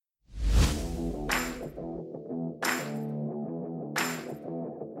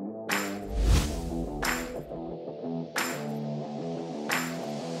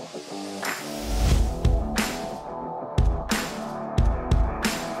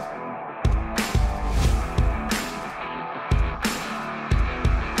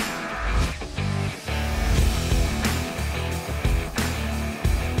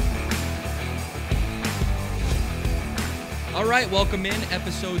right, welcome in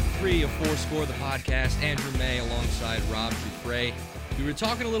episode 3 of Four Score, the podcast. Andrew May alongside Rob Dufresne. We were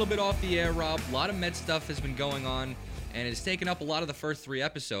talking a little bit off the air, Rob. A lot of Mets stuff has been going on, and it's taken up a lot of the first 3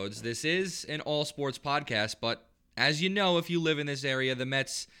 episodes. This is an all-sports podcast, but as you know, if you live in this area, the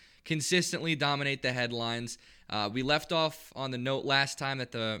Mets consistently dominate the headlines. We left off on the note last time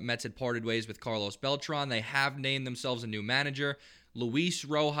that the Mets had parted ways with Carlos Beltran. They have named themselves a new manager. Luis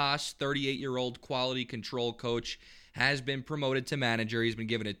Rojas, 38-year-old quality control coach, has been promoted to manager. He's been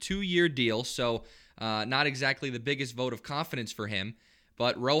given a 2-year deal, so not exactly the biggest vote of confidence for him.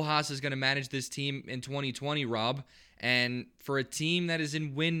 But Rojas is going to manage this team in 2020, Rob. And for a team that is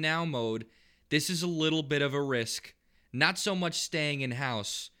in win-now mode, this is a little bit of a risk. Not so much staying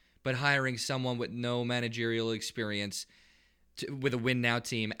in-house, but hiring someone with no managerial experience with a win-now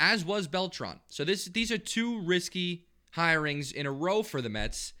team, as was Beltran. So these are 2 risky hirings in a row for the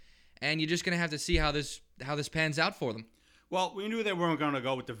Mets, and you're just going to have to see how this pans out for them. Well, we knew they weren't going to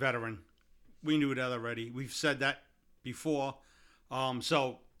go with the veteran. We knew that already. We've said that before.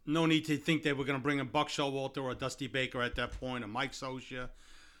 So no need to think they were going to bring in Buck Showalter or Dusty Baker at that point, or Mike Scioscia.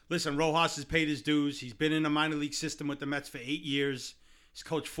 Listen, Rojas has paid his dues. He's been in the minor league system with the Mets for 8 years. He's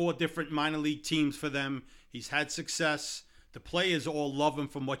coached 4 different minor league teams for them. He's had success. The players all love him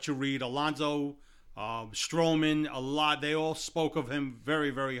from what you read. Alonso, Stroman, they all spoke of him very,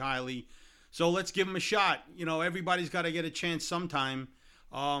 very highly. So let's give him a shot. You know, everybody's got to get a chance sometime.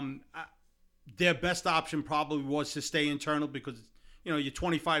 Their best option probably was to stay internal because, you know, you're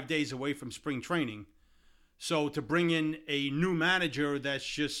 25 days away from spring training. So to bring in a new manager that's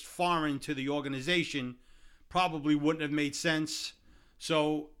just foreign to the organization probably wouldn't have made sense.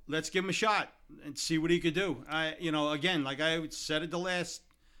 So let's give him a shot and see what he could do. Again, like I said at the last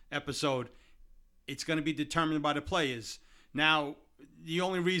episode, it's going to be determined by the players. Now, the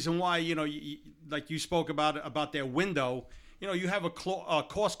only reason why, like you spoke about their window, you have a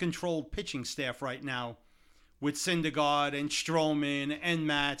cost-controlled pitching staff right now with Syndergaard and Stroman and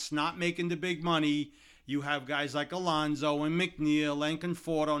Matz not making the big money. You have guys like Alonso and McNeil and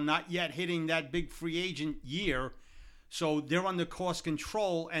Conforto not yet hitting that big free agent year. So they're under cost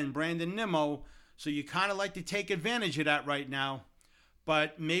control, and Brandon Nimmo. So you kind of like to take advantage of that right now.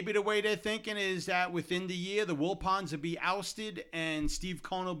 But maybe the way they're thinking is that within the year, the Wilpons will be ousted and Steve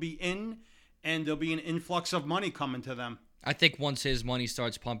Cohen will be in, and there'll be an influx of money coming to them. I think once his money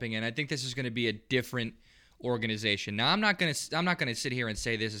starts pumping in, I think this is going to be a different organization. Now, I'm not going to sit here and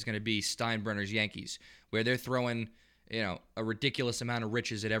say this is going to be Steinbrenner's Yankees, where they're throwing, a ridiculous amount of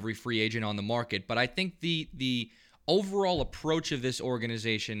riches at every free agent on the market. But I think the overall approach of this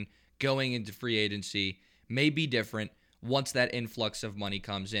organization going into free agency may be different once that influx of money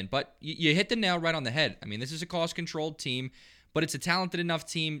comes in. But you hit the nail right on the head. I mean, this is a cost-controlled team, but it's a talented enough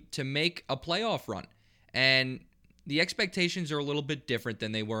team to make a playoff run. And the expectations are a little bit different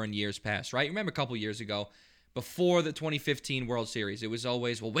than they were in years past, right? Remember a couple years ago, before the 2015 World Series, it was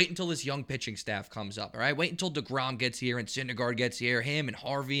always, well, wait until this young pitching staff comes up, all right? Wait until DeGrom gets here and Syndergaard gets here, him and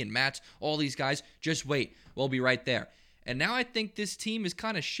Harvey and Matz, all these guys. Just wait. We'll be right there. And now I think this team is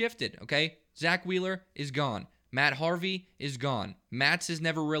kind of shifted, okay? Zach Wheeler is gone. Matt Harvey is gone. Matz has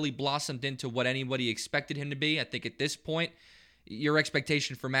never really blossomed into what anybody expected him to be. I think at this point, your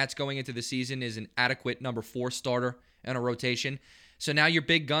expectation for Matz going into the season is an adequate number 4 starter in a rotation. So now your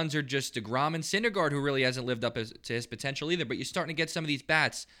big guns are just DeGrom and Syndergaard, who really hasn't lived up to his potential either. But you're starting to get some of these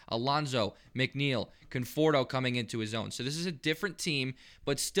bats. Alonso, McNeil, Conforto coming into his own. So this is a different team,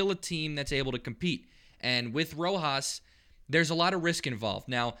 but still a team that's able to compete. And with Rojas, there's a lot of risk involved.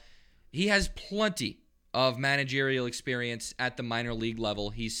 Now, he has plenty of managerial experience at the minor league level.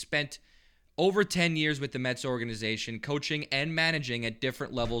 He's spent over 10 years with the Mets organization, coaching and managing at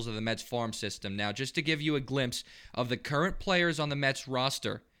different levels of the Mets farm system. Now, just to give you a glimpse of the current players on the Mets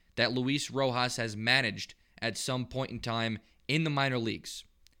roster that Luis Rojas has managed at some point in time in the minor leagues: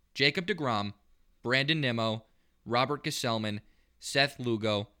 Jacob DeGrom, Brandon Nimmo, Robert Gesellman, Seth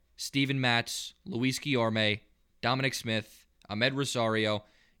Lugo, Steven Matz, Luis Guillorme, Dominic Smith, Ahmed Rosario,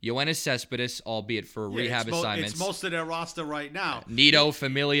 Yoenis Cespedes, albeit for rehab assignments. It's most of their roster right now. Nito,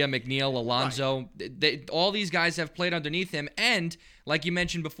 Familia, McNeil, Alonso. Right. All these guys have played underneath him. And, like you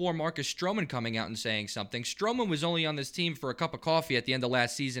mentioned before, Marcus Stroman coming out and saying something. Stroman was only on this team for a cup of coffee at the end of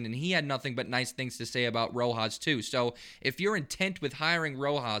last season, and he had nothing but nice things to say about Rojas, too. So if your intent with hiring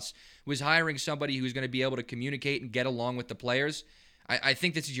Rojas was hiring somebody who's going to be able to communicate and get along with the players, I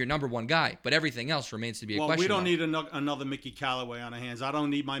think this is your number 1 guy, but everything else remains to be a question. Well, we don't need another Mickey Callaway on our hands. I don't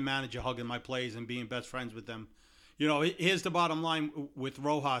need my manager hugging my plays and being best friends with them. Here's the bottom line with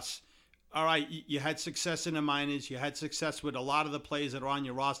Rojas. All right, you had success in the minors. You had success with a lot of the players that are on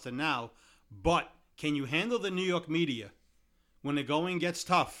your roster now, but can you handle the New York media? when the going gets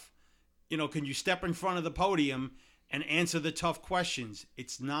tough, can you step in front of the podium and answer the tough questions?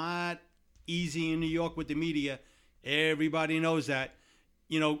 It's not easy in New York with the media. Everybody knows that.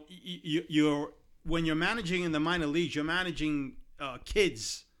 When you're managing in the minor leagues, you're managing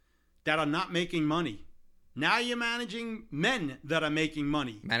kids that are not making money. Now you're managing men that are making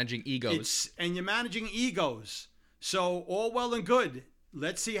money. Managing egos. And you're managing egos. So all well and good.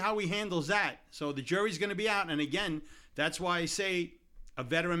 Let's see how he handles that. So the jury's going to be out. And again, that's why I say a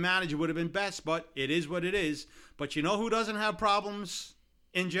veteran manager would have been best, but it is what it is. But you know who doesn't have problems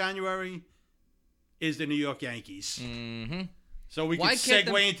in January? Is the New York Yankees. Mm-hmm. So we can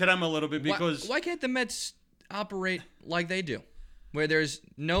segue into them a little bit because... Why can't the Mets operate like they do? Where there's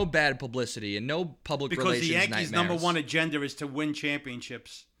no bad publicity and no public relations nightmares. Because the Yankees' number one agenda is to win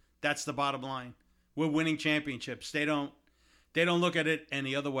championships. That's the bottom line. We're winning championships. They don't look at it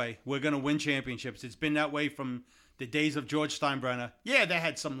any other way. We're going to win championships. It's been that way from the days of George Steinbrenner. Yeah, they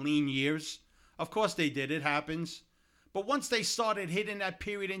had some lean years. Of course they did. It happens. But once they started hitting that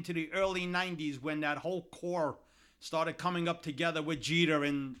period into the early 90s when that whole core started coming up together with Jeter,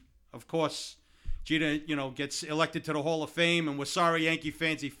 and of course Jeter, gets elected to the Hall of Fame, and we're sorry, Yankee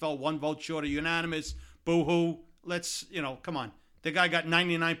fans, he fell one vote short of unanimous. Boo-hoo. Let's, come on. The guy got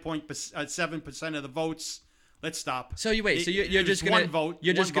 99.7% of the votes. Let's stop. So you're just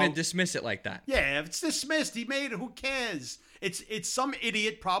gonna dismiss it like that? Yeah, if it's dismissed, he made it. Who cares? It's some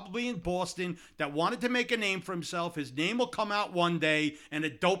idiot probably in Boston that wanted to make a name for himself. His name will come out one day, and the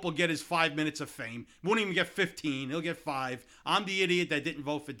dope will get his 5 minutes of fame. Won't even get 15. He'll get 5. I'm the idiot that didn't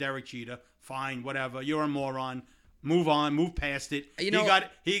vote for Derek Jeter. Fine, whatever. You're a moron. Move on. Move past it. He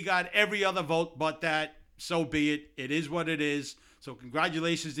got every other vote but that. So be it. It is what it is. So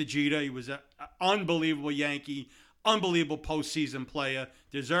congratulations to Jeter. He was an unbelievable Yankee, unbelievable postseason player.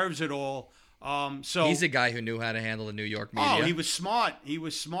 Deserves it all. So he's a guy who knew how to handle the New York media. Oh, he was smart.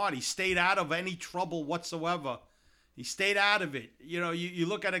 He stayed out of any trouble whatsoever. He stayed out of it. You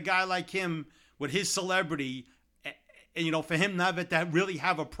look at a guy like him with his celebrity, and for him never to really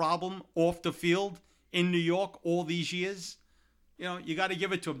have a problem off the field in New York all these years, you got to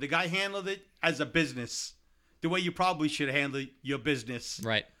give it to him. The guy handled it as a business, the way you probably should handle your business.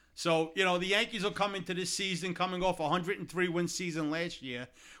 Right. So, the Yankees will come into this season coming off a 103-win season last year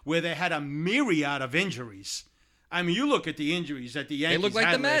where they had a myriad of injuries. I mean, you look at the injuries that the Yankees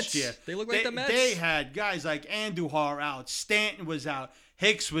had last year. They look like the Mets. They had guys like Andujar out. Stanton was out.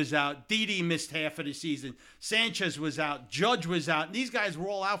 Hicks was out. Didi missed half of the season. Sanchez was out. Judge was out. And these guys were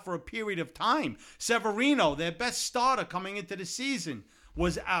all out for a period of time. Severino, their best starter coming into the season,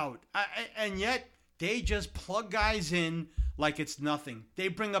 was out. And yet, they just plug guys in like it's nothing. They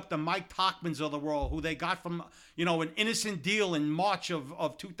bring up the Mike Tauchmans of the world, who they got from, an innocent deal in March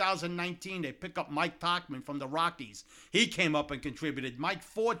of 2019. They pick up Mike Tauchman from the Rockies. He came up and contributed. Mike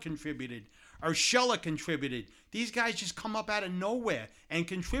Ford contributed. Urshela contributed. These guys just come up out of nowhere and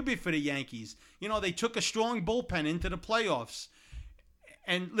contribute for the Yankees. They took a strong bullpen into the playoffs.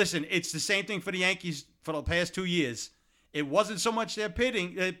 And listen, it's the same thing for the Yankees for the past 2 years. It wasn't so much their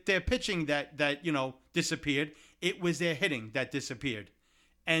pitching that disappeared. It was their hitting that disappeared.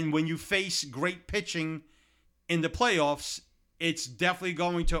 And when you face great pitching in the playoffs, it's definitely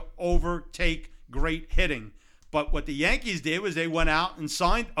going to overtake great hitting. But what the Yankees did was they went out and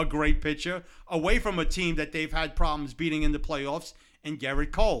signed a great pitcher away from a team that they've had problems beating in the playoffs, and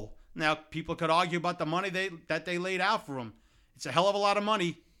Gerrit Cole. Now, people could argue about the money that they laid out for him. It's a hell of a lot of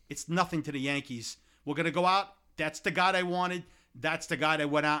money. It's nothing to the Yankees. We're going to go out. That's the guy they wanted. That's the guy they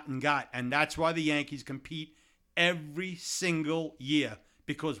went out and got. And that's why the Yankees compete every single year,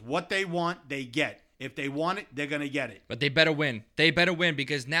 because what they want, they get. If they want it, they're going to get it. But they better win. They better win,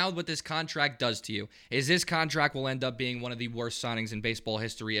 because now what this contract does to you is this contract will end up being one of the worst signings in baseball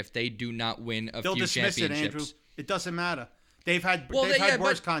history if they do not win a few championships. They'll dismiss it, Andrew. It doesn't matter. They've had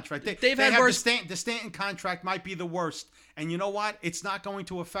worse contracts. The Stanton contract might be the worst. And you know what? It's not going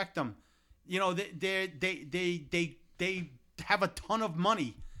to affect them. They have a ton of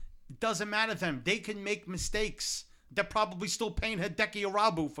money. It doesn't matter to them. They can make mistakes. They're probably still paying Hideki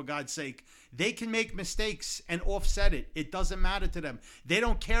Irabu, for God's sake. They can make mistakes and offset it. It doesn't matter to them. They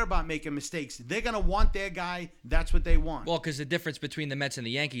don't care about making mistakes. They're going to want their guy. That's what they want. Well, because the difference between the Mets and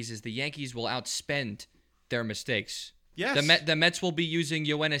the Yankees is the Yankees will outspend their mistakes. Yes. The Mets will be using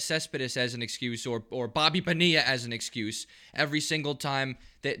Yoenis Cespedes as an excuse or Bobby Bonilla as an excuse every single time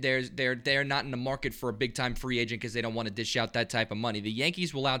that they're not in the market for a big-time free agent because they don't want to dish out that type of money. The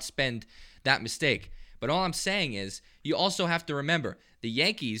Yankees will outspend that mistake. But all I'm saying is you also have to remember the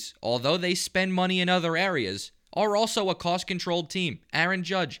Yankees, although they spend money in other areas, are also a cost-controlled team. Aaron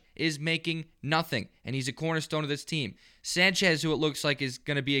Judge is making nothing, and he's a cornerstone of this team. Sanchez, who it looks like is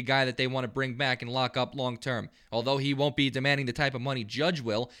going to be a guy that they want to bring back and lock up long-term, although he won't be demanding the type of money Judge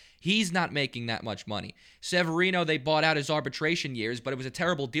will, he's not making that much money. Severino, they bought out his arbitration years, but it was a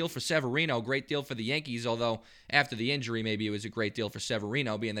terrible deal for Severino, great deal for the Yankees, although after the injury, maybe it was a great deal for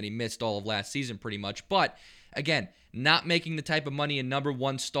Severino, being that he missed all of last season pretty much. But, again, not making the type of money a number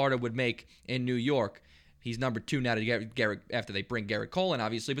one starter would make in New York. He's number 2 now to Garrett after they bring Garrett Cole in,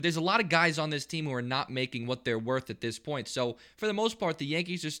 obviously. But there's a lot of guys on this team who are not making what they're worth at this point. So, for the most part, the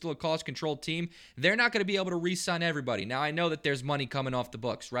Yankees are still a cost-controlled team. They're not going to be able to re-sign everybody. Now, I know that there's money coming off the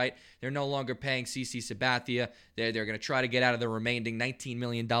books, right? They're no longer paying CC Sabathia. They're going to try to get out of the remaining $19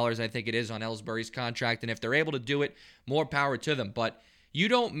 million, I think it is, on Ellsbury's contract. And if they're able to do it, more power to them. But you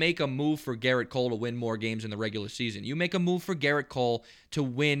don't make a move for Garrett Cole to win more games in the regular season. You make a move for Garrett Cole to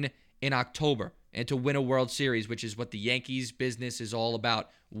win in October and to win a World Series, which is what the Yankees' business is all about,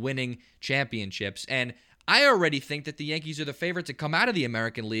 winning championships. And I already think that the Yankees are the favorite to come out of the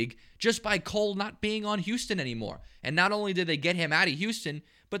American League just by Cole not being on Houston anymore. And not only did they get him out of Houston,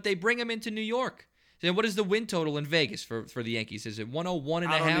 but they bring him into New York. Then what is the win total in Vegas for the Yankees? Is it 101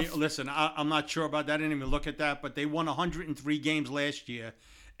 and a half? Listen, I'm not sure about that. I didn't even look at that, but they won 103 games last year,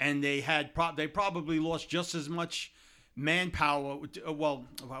 and they probably lost just as much manpower, well,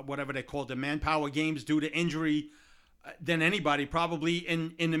 whatever they call it, the manpower games due to injury than anybody probably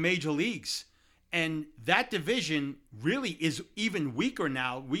in the major leagues. And that division really is even weaker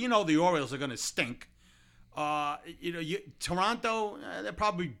now. We know the Orioles are going to stink. Toronto, they're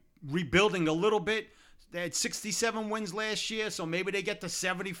probably rebuilding a little bit. They had 67 wins last year, so maybe they get to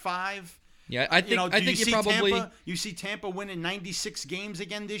 75. Yeah, I think you probably you see Tampa winning 96 games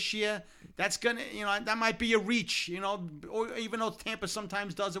again this year. That's gonna, that might be a reach, or even though Tampa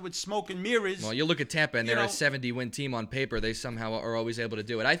sometimes does it with smoke and mirrors. Well, you look at Tampa and they're a 70-win team on paper. They somehow are always able to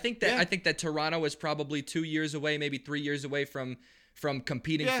do it. I think that Toronto is probably 2 years away, maybe 3 years away from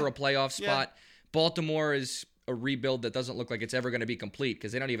competing for a playoff spot. Yeah. Baltimore is a rebuild that doesn't look like it's ever going to be complete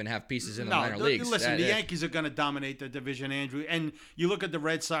because they don't even have pieces in the minor leagues. Listen, the Yankees are going to dominate the division, Andrew. And you look at the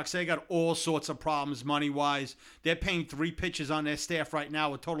Red Sox, they got all sorts of problems money-wise. They're paying 3 pitchers on their staff right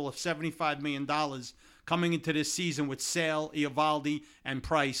now, a total of $75 million coming into this season with Sale, Eovaldi, and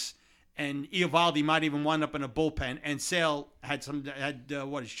Price. And Eovaldi might even wind up in a bullpen. And Sale had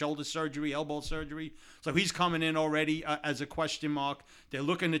shoulder surgery, elbow surgery. So he's coming in already as a question mark. They're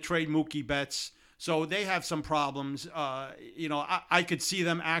looking to trade Mookie Betts. So they have some problems. I could see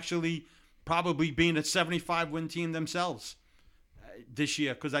them actually probably being a 75-win team themselves this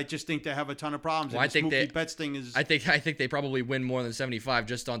year because I just think they have a ton of problems. Well, I think Mookie Betts thing is. I think they probably win more than 75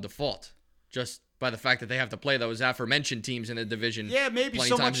 just on default, just by the fact that they have to play those aforementioned teams in the division. Yeah, maybe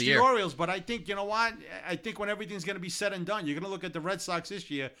so much the Orioles, but I think what? I think when everything's going to be said and done, you're going to look at the Red Sox this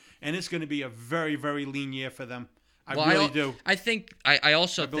year, and it's going to be a very, very lean year for them. I really do. I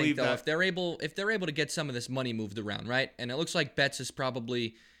also think though, if they're able to get some of this money moved around, right? And it looks like Betts is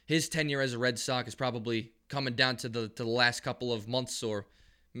probably, his tenure as a Red Sox is probably coming down to the last couple of months or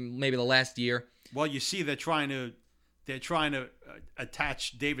maybe the last year. Well, you see, they're trying to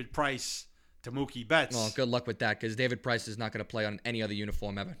attach David Price to Mookie Betts. Well, good luck with that because David Price is not going to play on any other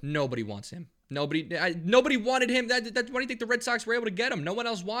uniform ever. Nobody wants him. Nobody wanted him. That's why do you think the Red Sox were able to get him? No one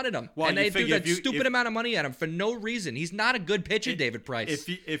else wanted him. Well, and they threw that stupid amount of money at him for no reason. He's not a good pitcher, David Price.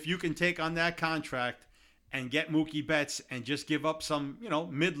 If you can take on that contract and get Mookie Betts and just give up some,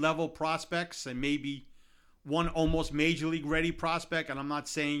 mid-level prospects and maybe one almost major league ready prospect, and I'm not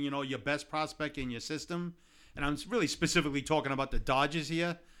saying, your best prospect in your system, and I'm really specifically talking about the Dodgers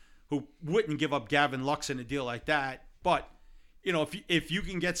here, who wouldn't give up Gavin Lux in a deal like that, but if you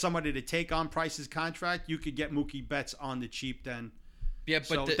can get somebody to take on Price's contract, you could get Mookie Betts on the cheap then. Yeah,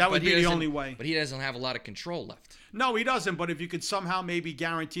 but that would be the only way. But he doesn't have a lot of control left. No, he doesn't. But if you could somehow maybe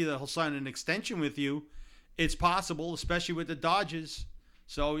guarantee that he'll sign an extension with you, it's possible, especially with the Dodgers.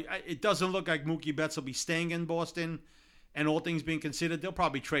 So it doesn't look like Mookie Betts will be staying in Boston. And all things being considered, they'll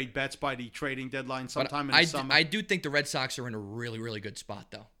probably trade Betts by the trading deadline sometime in the summer. I do think the Red Sox are in a really, really good spot,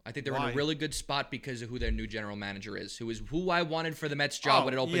 though. I think they're in a really good spot because of who their new general manager is, who I wanted for the Mets job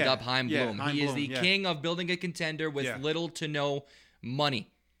when it opened up, Chaim Bloom. He is the king of building a contender with little to no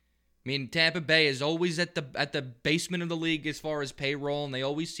money. I mean, Tampa Bay is always at the basement of the league as far as payroll, and they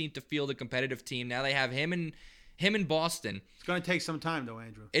always seem to field a competitive team. Now they have him in Boston. It's going to take some time, though,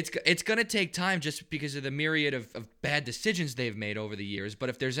 Andrew. It's going to take time just because of the myriad of bad decisions they've made over the years. But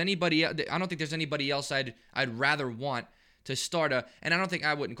if there's anybody, I don't think there's anybody else I'd rather want to start and I don't think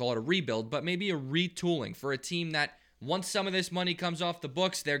I wouldn't call it a rebuild, but maybe a retooling for a team that once some of this money comes off the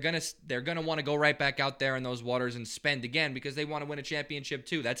books, they're gonna want to go right back out there in those waters and spend again because they want to win a championship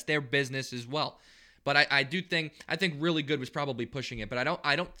too. That's their business as well. But I think really good was probably pushing it. But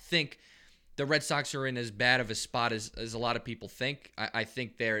I don't think the Red Sox are in as bad of a spot as a lot of people think. I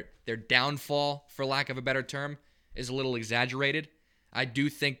think their downfall, for lack of a better term, is a little exaggerated. I do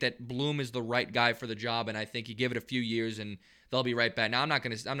think that Bloom is the right guy for the job, and I think you give it a few years and they'll be right back. Now I'm not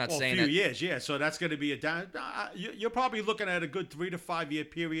saying that a few years, yeah. So that's going to be a down. You're probably looking at a good 3 to 5 year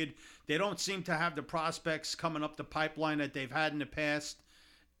period. They don't seem to have the prospects coming up the pipeline that they've had in the past.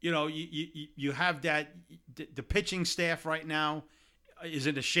 You know, you have that the pitching staff right now is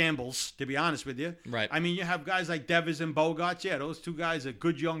in a shambles, to be honest with you. Right. I mean, you have guys like Devers and Bogarts. Yeah, those two guys are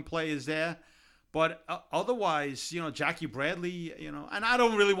good young players there. But otherwise, you know, Jackie Bradley, you know, and I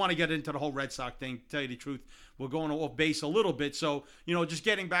don't really want to get into the whole Red Sox thing, to tell you the truth. We're going off base a little bit. So, you know, just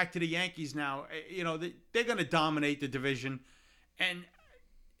getting back to the Yankees now, you know, they're going to dominate the division. And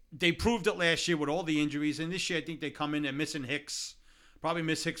they proved it last year with all the injuries. And this year, I think they come in, they're missing Hicks. Probably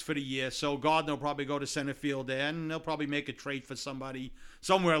miss Hicks for the year. So Gardner will probably go to center field there. And they'll probably make a trade for somebody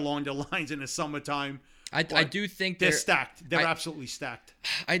somewhere along the lines in the summertime. I do think they're stacked. They're absolutely stacked.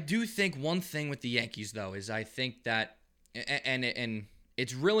 I do think one thing with the Yankees, though, is I think that, and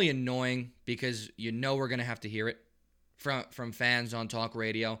it's really annoying because you know we're going to have to hear it from fans on talk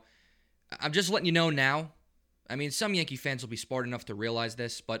radio. I'm just letting you know now. I mean, some Yankee fans will be smart enough to realize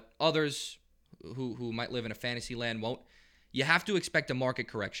this, but others who might live in a fantasy land won't. You have to expect a market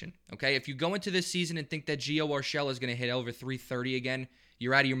correction, okay? If you go into this season and think that Gio Urshela is going to hit over 330 again,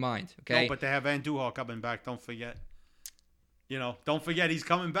 you're out of your mind, okay? No, but they have Andujar coming back. Don't forget. You know, don't forget he's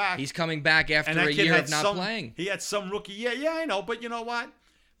coming back. He's coming back after a year of not playing. He had some rookie. Yeah, I know. But you know what?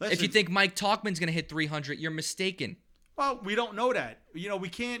 Listen, if you think Mike Tauchman's going to hit 300, you're mistaken. Well, we don't know that. You know, we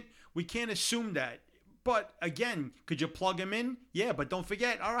can't assume that. But again, could you plug him in? Yeah, but don't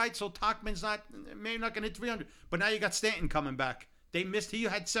forget. All right, so Tauchman's maybe not going to hit 300. But now you got Stanton coming back. He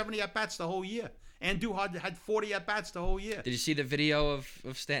had 70 at bats the whole year. Andujar had 40 at bats the whole year. Did you see the video of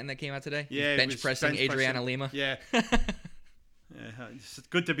Stanton that came out today? Yeah, bench pressing Adriana Lima. Yeah. Yeah, it's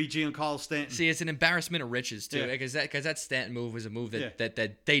good to be Giancarlo Stanton. See, it's an embarrassment of riches too, because that Stanton move was a move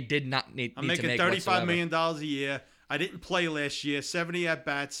that they did not need to make. I'm making $35 million a year. I didn't play last year. 70 at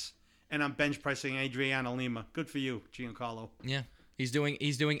bats, and I'm bench pressing Adriana Lima. Good for you, Giancarlo. Yeah, he's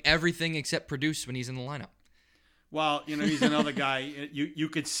doing everything except produce when he's in the lineup. Well, you know, he's another guy. You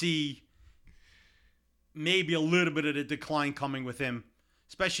could see maybe a little bit of the decline coming with him,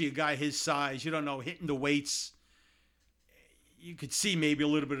 especially a guy his size. You don't know, hitting the weights. You could see maybe a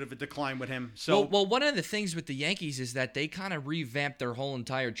little bit of a decline with him. So, well, one of the things with the Yankees is that they kind of revamped their whole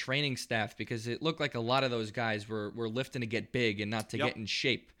entire training staff because it looked like a lot of those guys were lifting to get big and not to get in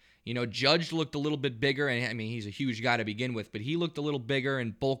shape. You know, Judge looked a little bit bigger, and I mean, he's a huge guy to begin with, but he looked a little bigger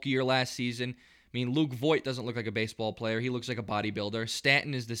and bulkier last season. I mean, Luke Voit doesn't look like a baseball player. He looks like a bodybuilder.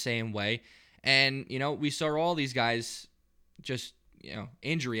 Stanton is the same way. And, you know, we saw all these guys just, you know,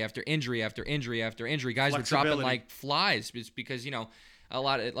 injury after injury after injury after injury. Guys were dropping like flies. It's because, you know, a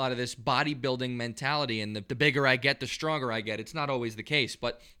lot of this bodybuilding mentality, and the bigger I get, the stronger I get. It's not always the case.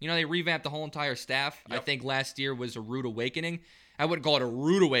 But, you know, they revamped the whole entire staff. Yep. I think last year was a rude awakening. I wouldn't call it a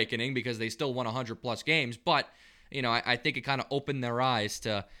rude awakening because they still won 100-plus games. But, you know, I think it kind of opened their eyes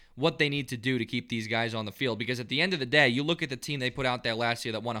to what they need to do to keep these guys on the field. Because at the end of the day, you look at the team they put out there last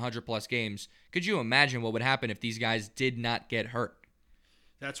year that won 100-plus games. Could you imagine what would happen if these guys did not get hurt?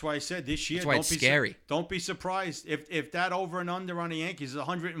 That's why I said this year. That's why it's scary. Don't be surprised if that over and under on the Yankees is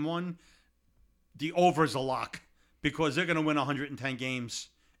 101. The over is a lock because they're going to win 110 games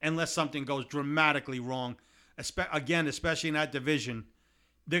unless something goes dramatically wrong. Especially in that division,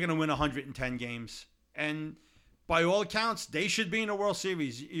 they're going to win 110 games. And by all accounts, they should be in the World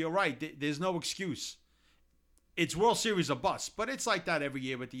Series. You're right. There's no excuse. It's World Series or bust, but it's like that every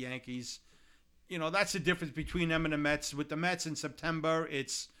year with the Yankees. You know, that's the difference between them and the Mets. With the Mets in September,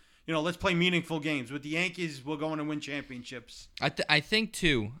 it's, you know, let's play meaningful games. With the Yankees, we're going to win championships. I think,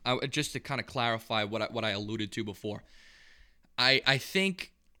 too, just to kind of clarify what I alluded to before, I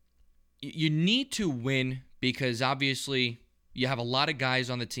think you need to win because, obviously, you have a lot of guys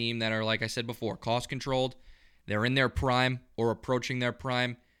on the team that are, like I said before, cost-controlled. They're in their prime or approaching their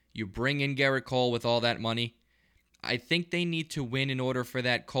prime. You bring in Gerrit Cole with all that money. I think they need to win in order for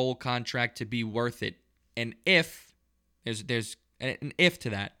that Cole contract to be worth it. And if, there's an if to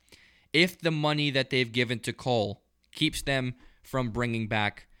that, if the money that they've given to Cole keeps them from bringing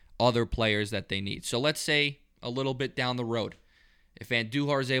back other players that they need. So let's say a little bit down the road, if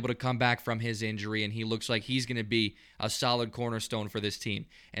Andujar is able to come back from his injury and he looks like he's going to be a solid cornerstone for this team,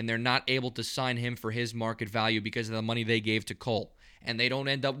 and they're not able to sign him for his market value because of the money they gave to Cole, and they don't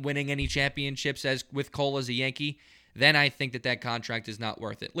end up winning any championships as with Cole as a Yankee, then I think that contract is not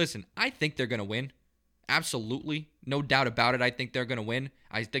worth it. Listen, I think they're going to win. Absolutely. No doubt about it. I think they're going to win.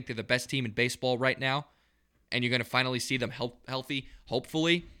 I think they're the best team in baseball right now, and you're going to finally see them healthy,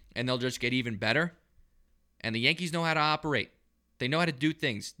 hopefully, and they'll just get even better. And the Yankees know how to operate. They know how to do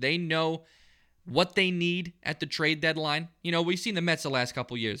things. They know what they need at the trade deadline. You know, we've seen the Mets the last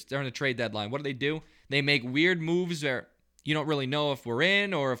couple years. They're on the trade deadline. What do? They make weird moves where you don't really know if we're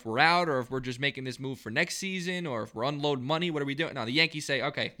in or if we're out or if we're just making this move for next season or if we're unloading money. What are we doing? No, the Yankees say,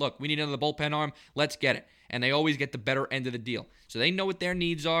 okay, look, we need another bullpen arm. Let's get it. And they always get the better end of the deal. So they know what their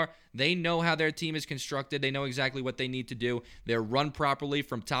needs are. They know how their team is constructed. They know exactly what they need to do. They're run properly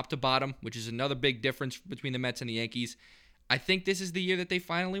from top to bottom, which is another big difference between the Mets and the Yankees. I think this is the year that they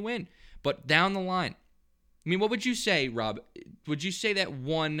finally win. But down the line, I mean, what would you say, Rob? Would you say that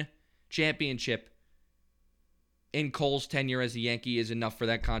one championship in Cole's tenure as a Yankee is enough for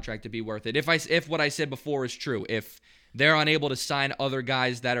that contract to be worth it? If what I said before is true, if they're unable to sign other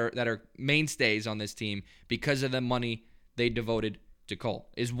guys that are mainstays on this team because of the money they devoted to Cole,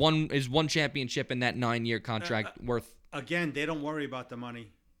 is one championship in that 9-year contract worth? Again, they don't worry about the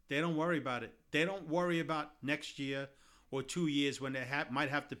money. They don't worry about it. They don't worry about next year or 2 years when they might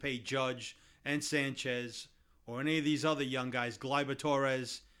have to pay Judge and Sanchez or any of these other young guys, Gleyber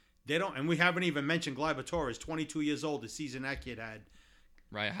Torres. They don't, and we haven't even mentioned Gleyber Torres, 22 years old, the season that kid had.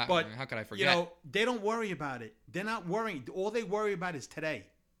 Right. How could I forget? You know, they don't worry about it. They're not worrying. All they worry about is today.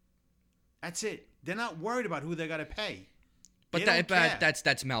 That's it. They're not worried about who they're going to pay. But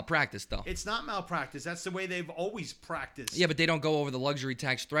that's malpractice, though. It's not malpractice. That's the way they've always practiced. Yeah, but they don't go over the luxury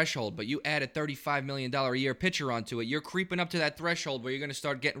tax threshold. But you add a $35 million a year pitcher onto it, you're creeping up to that threshold where you're going to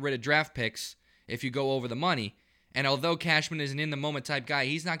start getting rid of draft picks if you go over the money. And although Cashman is an in-the-moment type guy,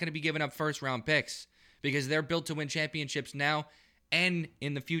 he's not going to be giving up first-round picks because they're built to win championships now and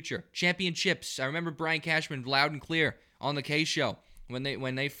in the future. Championships. I remember Brian Cashman loud and clear on the K Show when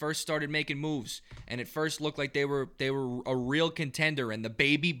they first started making moves, and it first looked like they were a real contender, and the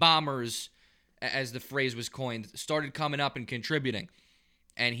baby bombers, as the phrase was coined, started coming up and contributing.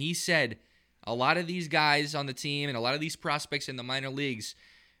 And he said, a lot of these guys on the team and a lot of these prospects in the minor leagues,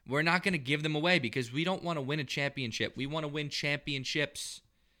 we're not going to give them away because we don't want to win a championship. We want to win championships.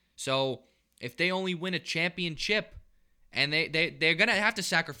 So if they only win a championship, and they're going to have to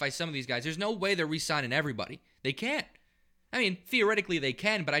sacrifice some of these guys. There's no way they're re-signing everybody. They can't. I mean, theoretically they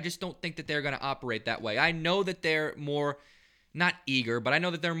can, but I just don't think that they're going to operate that way. I know that they're more, not eager, but I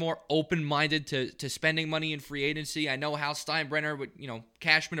know that they're more open-minded to spending money in free agency. I know Hal Steinbrenner,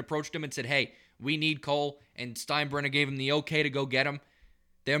 Cashman approached him and said, hey, we need Cole, and Steinbrenner gave him the okay to go get him.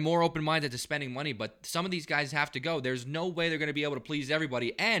 They're more open-minded to spending money, but some of these guys have to go. There's no way they're going to be able to please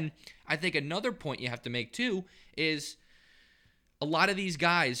everybody. And I think another point you have to make, too, is a lot of these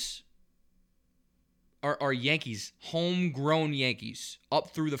guys are Yankees, homegrown Yankees, up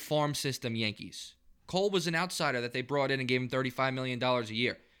through the farm system Yankees. Cole was an outsider that they brought in and gave him $35 million a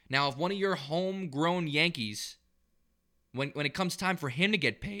year. Now, if one of your homegrown Yankees, when it comes time for him to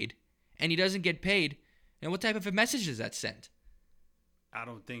get paid, and he doesn't get paid, what type of a message does that send? I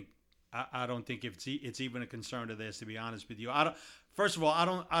don't think it's even a concern to theirs, to be honest with you. First of all,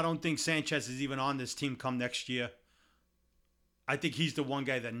 I don't think Sanchez is even on this team come next year. I think he's the one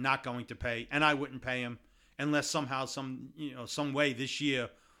guy they're not going to pay, and I wouldn't pay him unless somehow, some way this year,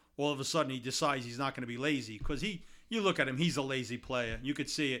 all of a sudden he decides he's not going to be lazy. Because you look at him, he's a lazy player. You could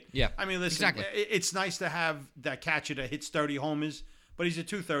see it. Yeah. I mean, listen, exactly. It's nice to have that catcher that hits 30 homers, but he's a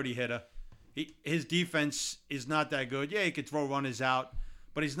 .230 hitter. His defense is not that good. Yeah, he could throw runners out,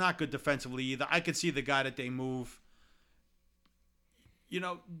 but he's not good defensively either. I could see the guy that they move.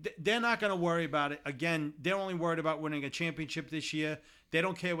 They're not going to worry about it. Again, they're only worried about winning a championship this year. They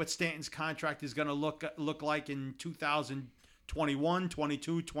don't care what Stanton's contract is going to look like in 2021,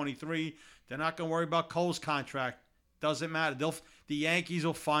 22, 23. They're not going to worry about Cole's contract. Doesn't matter. The Yankees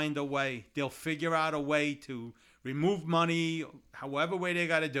will find a way. They'll figure out a way to remove money, however way they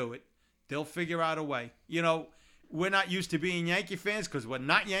got to do it. They'll figure out a way. We're not used to being Yankee fans because we're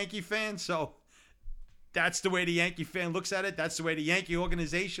not Yankee fans, so that's the way the Yankee fan looks at it. That's the way the Yankee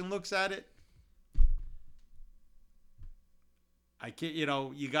organization looks at it. I can't,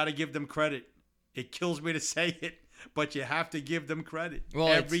 you got to give them credit. It kills me to say it, but you have to give them credit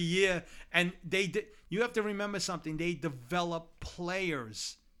every year. And you have to remember something. They develop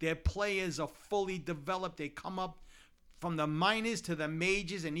players. Their players are fully developed. They come up from the minors to the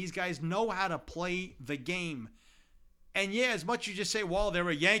majors, and these guys know how to play the game. And yeah, as much as you just say, well, they're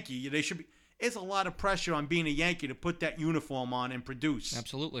a Yankee, they should be. It's a lot of pressure on being a Yankee to put that uniform on and produce.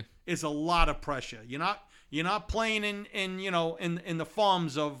 Absolutely. It's a lot of pressure. You're not playing in the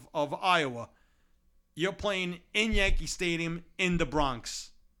farms of Iowa. You're playing in Yankee Stadium in the Bronx.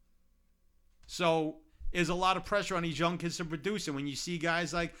 So there's a lot of pressure on these young kids to produce. And when you see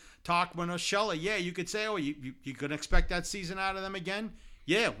guys like Tauchman or Scheller, yeah, you could say, oh, you could expect that season out of them again.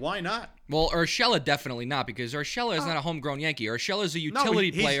 Yeah, why not? Well, Urshela definitely not, because Urshela is not a homegrown Yankee. Urshela is a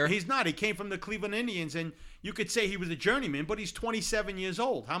utility player. He's not. He came from the Cleveland Indians, and you could say he was a journeyman, but he's 27 years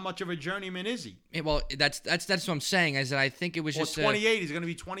old. How much of a journeyman is he? Yeah, well, that's what I'm saying. Is that I think it was just 28. He's going to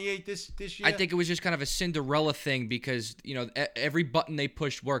be 28 this year. I think it was just kind of a Cinderella thing, because every button they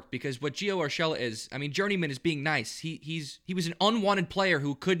pushed worked. Because what Gio Urshela is, I mean, journeyman is being nice. He was an unwanted player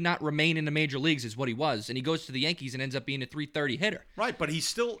who could not remain in the major leagues, is what he was, and he goes to the Yankees and ends up being a 330 hitter. Right, but he's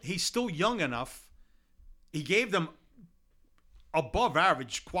still young enough. He gave them above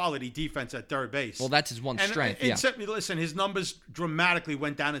average quality defense at third base. Well, that's his one strength. Listen, his numbers dramatically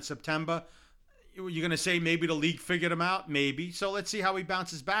went down in September. You're going to say maybe the league figured him out? Maybe. So let's see how he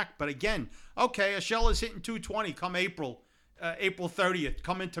bounces back. But again, okay, Urshela's hitting 220 come April 30th,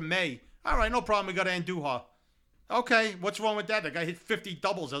 come into May. All right, no problem. We got Andujar. Okay, what's wrong with that? The guy hit 50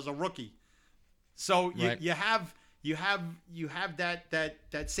 doubles as a rookie. So right. you have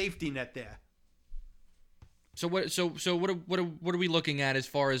that safety net there. So what are we looking at as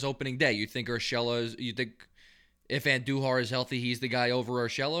far as opening day? You think Urshela is? You think if Andujar is healthy, he's the guy over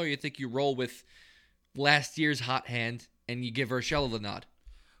Urshela, or you think you roll with last year's hot hand and you give Urshela the nod?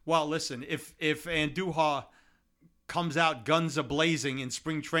 Well, listen, if Andujar comes out guns a-blazing in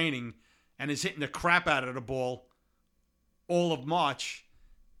spring training and is hitting the crap out of the ball all of March,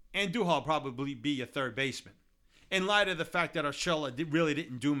 Andujar will probably be a third baseman. In light of the fact that Urshela really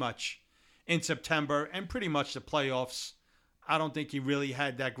didn't do much in September and pretty much the playoffs, I don't think he really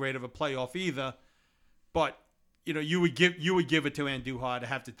had that great of a playoff either. But you would give it to Andujar to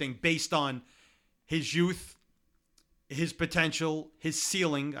have to think based on his youth, his potential, his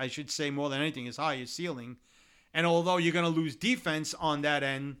ceiling. I should say more than anything, his highest ceiling. And although you're going to lose defense on that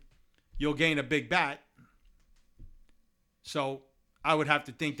end, you'll gain a big bat. So I would have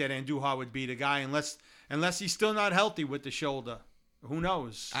to think that Andujar would be the guy, unless he's still not healthy with the shoulder. Who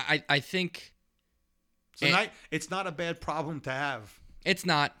knows? I think it's not a bad problem to have. It's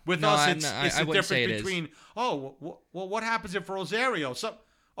not. With us, it's the difference between, what happens if Rosario?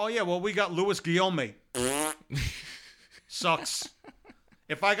 We got Luis Guillaume. Sucks.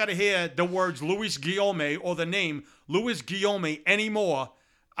 If I got to hear the words Luis Guillaume or the name Luis Guillaume anymore,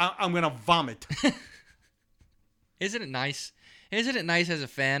 I'm going to vomit. Isn't it nice? Isn't it nice as a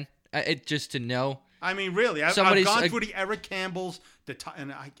fan just to know? I mean, really, I've gone through the Eric Campbells,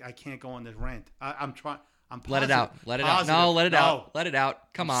 and I can't go on this rant. I'm trying. I'm positive. Let it out. Let it out. No, let it out. Let it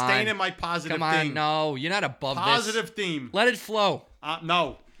out. Come on. Staying in my positive theme. Come on. No, you're not above this. Positive theme. Let it flow.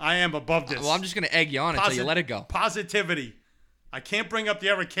 No, I am above this. Well, I'm just going to egg you on until you let it go. Positivity. I can't bring up the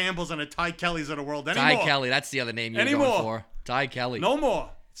Eric Campbells and the Ty Kellys of the world anymore. Ty Kelly, that's the other name you're going for. Ty Kelly. No more.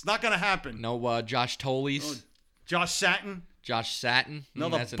 It's not going to happen. No Josh Tolley's. Oh, Josh Satin. Josh Satin.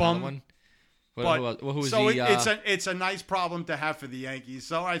 That's bum. Another one. It's a nice problem to have for the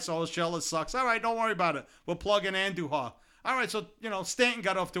Yankees. All right, so Urshela sucks. All right, don't worry about it. We'll plug in Andujar. All right, so Stanton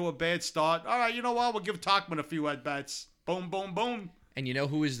got off to a bad start. All right, you know what? We'll give Tauchman a few at bats. Boom, boom, boom. And you know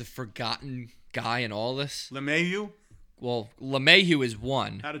who is the forgotten guy in all this? LeMahieu. Well, LeMahieu is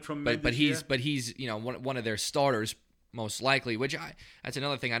one. Had a tremendous but he's one of their starters. Most likely, that's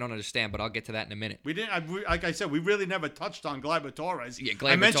another thing I don't understand, but I'll get to that in a minute. We didn't, like I said, we really never touched on Gleyber Torres. Yeah,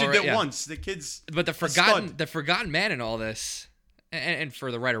 Gleyber I mentioned Torres, it once. The kid's but the forgotten man in all this, and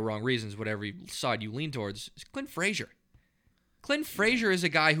for the right or wrong reasons, whatever side you lean towards, is Clint Frazier. Clint Frazier is a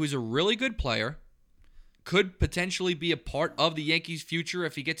guy who's a really good player, could potentially be a part of the Yankees' future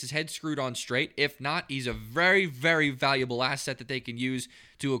if he gets his head screwed on straight. If not, he's a very, very valuable asset that they can use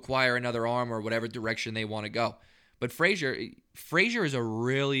to acquire another arm or whatever direction they want to go. But Frazier is a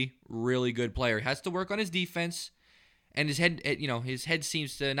really, really good player. He has to work on his defense, and his head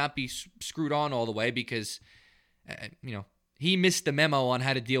seems to not be screwed on all the way because, he missed the memo on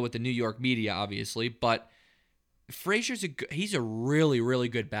how to deal with the New York media, obviously. But Frazier's he's a really, really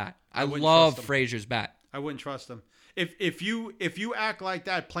good bat. I love Frazier's bat. I wouldn't trust him. If you act like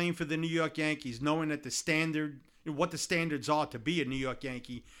that playing for the New York Yankees, knowing that what the standards are to be a New York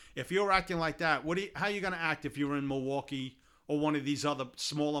Yankee. If you're acting like that, how are you going to act if you're in Milwaukee or one of these other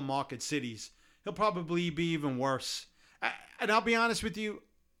smaller market cities? He'll probably be even worse. And I'll be honest with you,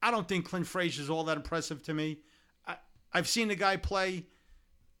 I don't think Clint Frazier's all that impressive to me. I've seen the guy play.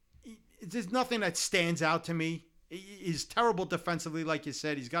 There's nothing that stands out to me He's terrible defensively, like you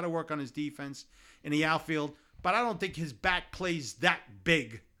said. He's got to work on his defense in the outfield. But I don't think his bat plays that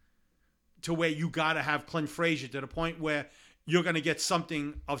big to where you got to have Clint Frazier to the point where you're going to get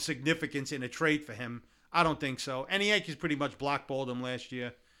something of significance in a trade for him. I don't think so. And the Yankees pretty much blackballed him last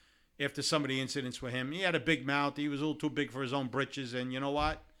year after some of the incidents with him. He had a big mouth. He was a little too big for his own britches. And you know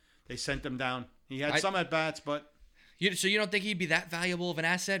what? They sent him down. He had some at-bats, but... So you don't think he'd be that valuable of an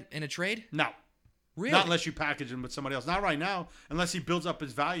asset in a trade? No. Really? Not unless you package him with somebody else. Not right now, unless he builds up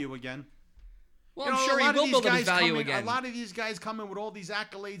his value again. Well, I'm sure he will build up his value again. A lot of these guys come in with all these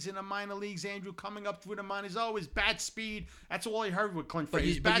accolades in the minor leagues. Andrew coming up through the minors. Oh, his bat speed. That's all I heard with Clint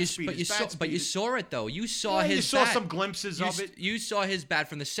Frazier. But you saw it, though. You saw his bat. You saw some glimpses of it. You saw his bat.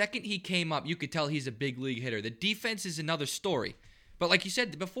 From the second he came up, you could tell he's a big league hitter. The defense is another story. But like you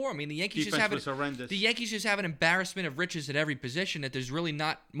said before, I mean, the Yankees just have an embarrassment of riches at every position that there's really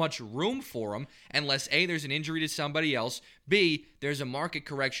not much room for them unless A, there's an injury to somebody else, B, there's a market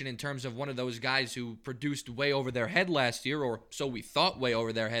correction in terms of one of those guys who produced way over their head last year, or so we thought way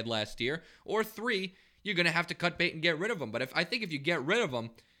over their head last year, or 3, you're going to have to cut bait and get rid of him. But if you get rid of him,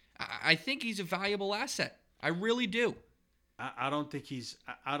 I think he's a valuable asset. I really do. I don't think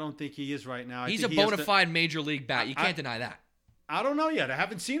he is right now. He's a bona fide major league bat. You can't deny that. I don't know yet. I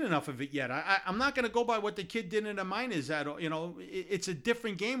haven't seen enough of it yet. I'm not going to go by what the kid did in the minors. It's a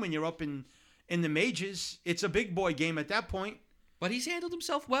different game when you're up in the majors. It's a big boy game at that point. But he's handled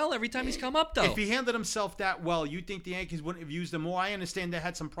himself well every time he's come up, though. If he handled himself that well, you think the Yankees wouldn't have used him more? I understand they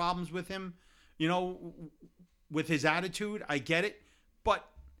had some problems with him, with his attitude. I get it. But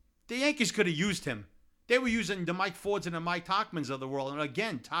the Yankees could have used him. They were using the Mike Fords and the Mike Tauchmans of the world. And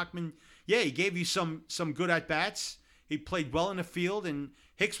again, Tauchman, he gave you some good at-bats. He played well in the field, and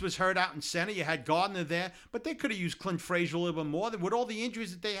Hicks was hurt out in center. You had Gardner there, but they could have used Clint Frazier a little bit more. With all the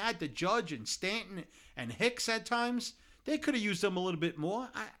injuries that they had to Judge and Stanton and Hicks at times, they could have used them a little bit more.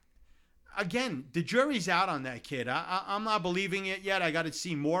 Again, the jury's out on that kid. I'm not believing it yet. I got to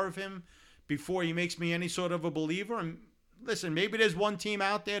see more of him before he makes me any sort of a believer. And listen, maybe there's one team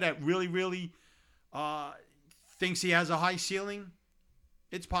out there that really, really thinks he has a high ceiling.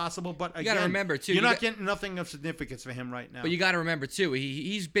 It's possible, but again, you got to remember too, you're not getting nothing of significance for him right now. But you got to remember too,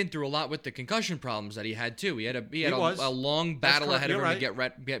 he's been through a lot with the concussion problems that he had too. He had a long battle ahead of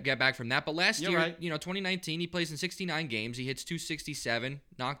him to get back from that. But last year, 2019, he plays in 69 games. He hits 267,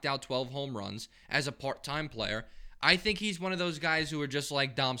 knocked out 12 home runs as a part-time player. I think he's one of those guys who are just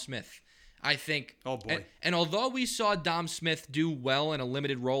like Dom Smith. I think. Oh boy! And although we saw Dom Smith do well in a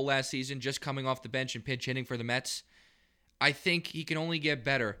limited role last season, just coming off the bench and pinch hitting for the Mets, I think he can only get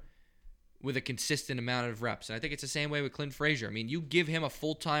better with a consistent amount of reps. And I think it's the same way with Clint Frazier. I mean, you give him a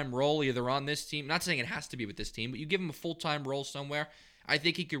full-time role either on this team, not saying it has to be with this team, but you give him a full-time role somewhere, I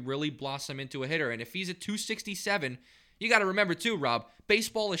think he could really blossom into a hitter. And if he's at 267, you got to remember too, Rob,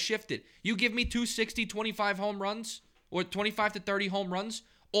 baseball has shifted. You give me 260, 25 home runs, or 25 to 30 home runs,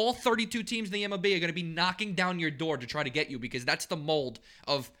 all 32 teams in the MLB are going to be knocking down your door to try to get you, because that's the mold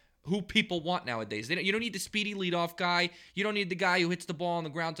of who people want nowadays. You don't need the speedy leadoff guy. You don't need the guy who hits the ball on the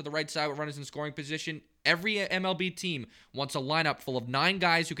ground to the right side with runners in scoring position. Every MLB team wants a lineup full of 9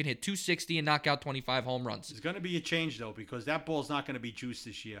 guys who can hit 260 and knock out 25 home runs. There's going to be a change, though, because that ball's not going to be juiced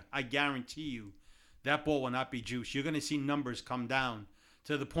this year. I guarantee you that ball will not be juiced. You're going to see numbers come down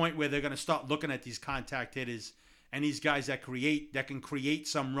to the point where they're going to start looking at these contact hitters and these guys that can create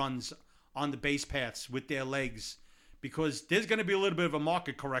some runs on the base paths with their legs, because there's going to be a little bit of a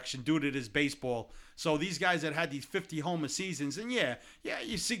market correction due to this baseball. So these guys that had these 50 homer seasons, and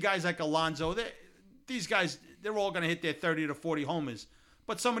you see guys like Alonso, these guys, they're all going to hit their 30 to 40 homers.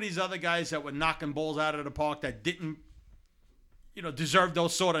 But some of these other guys that were knocking balls out of the park that didn't, deserve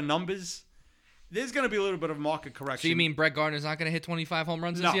those sort of numbers, there's going to be a little bit of market correction. So you mean Brett Gardner's not going to hit 25 home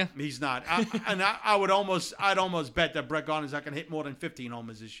runs this year? No, he's not. I'd almost bet that Brett Gardner's not going to hit more than 15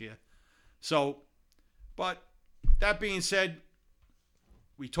 homers this year. So, but that being said,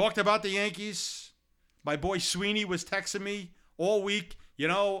 we talked about the Yankees. My boy Sweeney was texting me all week.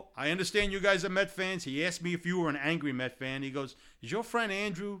 I understand you guys are Met fans. He asked me if you were an angry Met fan. He goes, "Is your friend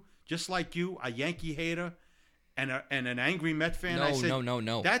Andrew just like you, a Yankee hater and an angry Met fan?" No, I said,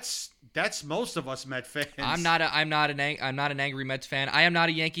 no. That's most of us Met fans. I'm not an angry Mets fan. I am not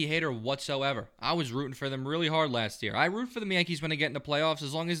a Yankee hater whatsoever. I was rooting for them really hard last year. I root for the Yankees when they get in the playoffs,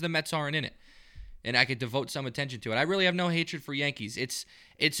 as long as the Mets aren't in it, and I could devote some attention to it. I really have no hatred for Yankees.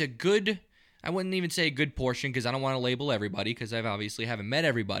 It's a good, I wouldn't even say a good portion, because I don't want to label everybody, because I've obviously haven't met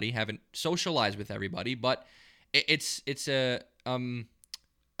everybody, haven't socialized with everybody, but it's a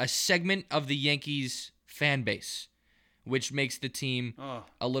segment of the Yankees fan base, which makes the team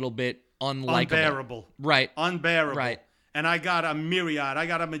a little bit unlikable. Unbearable. Right. Unbearable. Right. And I got a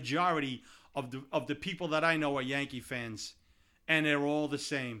majority of the people that I know are Yankee fans, and they're all the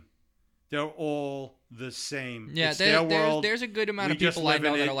same. They're all the same. Yeah, it's their world. There's a good amount We of people just I live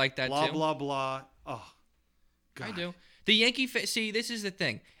know in that it. are like that blah, too. Blah, blah, blah. Oh, God. I do. The Yankee see, this is the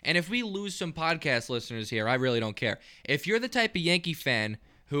thing. And if we lose some podcast listeners here, I really don't care. If you're the type of Yankee fan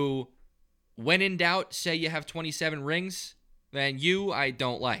who, when in doubt, say you have 27 rings, then I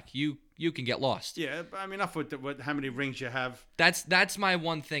don't like. You can get lost. Yeah, I mean, enough with how many rings you have. That's my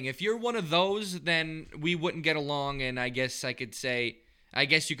one thing. If you're one of those, then we wouldn't get along, and I guess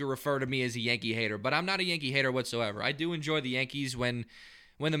you could refer to me as a Yankee hater, but I'm not a Yankee hater whatsoever. I do enjoy the Yankees when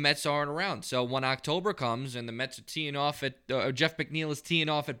the Mets aren't around. So when October comes and the Mets are teeing off at Jeff McNeil is teeing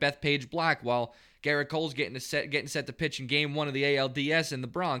off at Bethpage Black while Garrett Cole's getting set to pitch in Game 1 of the ALDS in the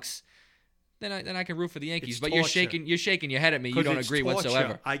Bronx, then I can root for the Yankees. It's but torture. you're shaking your head at me. You don't It's agree torture.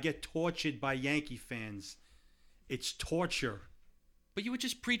 whatsoever. I get tortured by Yankee fans. It's torture. But you were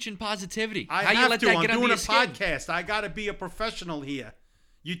just preaching positivity. I How have you let to. that I'm get under doing your a skin? podcast. I got to be a professional here.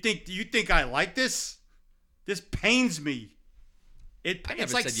 You think I like this? This pains me.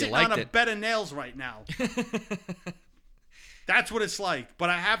 It's like said you sitting on liked a it. bed of nails right now. That's what it's like. But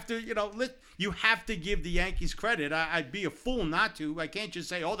I have to, you have to give the Yankees credit. I'd be a fool not to. I can't just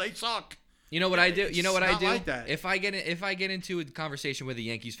say, "Oh, they suck." You know what I do? You know what I It's do? not like that. If I get into a conversation with a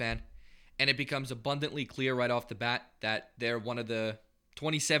Yankees fan, and it becomes abundantly clear right off the bat that they're one of the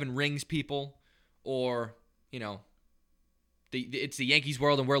 27 rings people, or it's the Yankees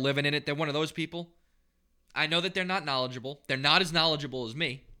world and we're living in it. They're one of those people. I know that they're not knowledgeable. They're not as knowledgeable as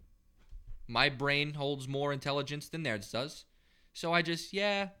me. My brain holds more intelligence than theirs does. So I just,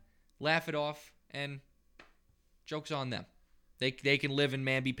 laugh it off, and joke's on them. They can live in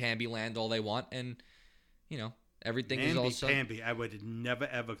mamby-pamby land all they want, and, everything is also... Mamby-pamby. I would have never,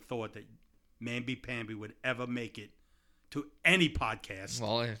 ever thought that mamby-pamby would ever make it to any podcast.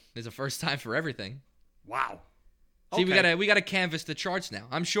 Well, there's a first time for everything. Wow. See, Okay. we gotta canvass the charts now.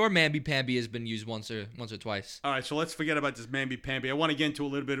 I'm sure mamby-pamby has been used once or twice. All right, so let's forget about this mamby-pamby. I want to get into a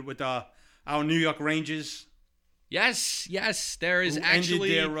little bit with our New York Rangers. Yes. There is Who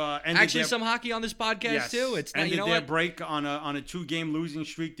actually ended their- some hockey on this podcast Yes. too. It's not, ended you know their what? break on a 2-game losing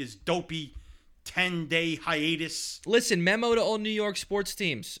streak. This dopey 10-day hiatus. Listen, memo to all New York sports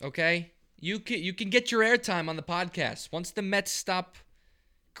teams. Okay, you can get your airtime on the podcast once the Mets stop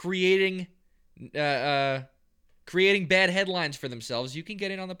creating bad headlines for themselves. You can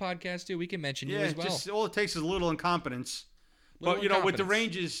get in on the podcast too. We can mention you as well. Just all it takes is a little incompetence. Little But with the incompetence.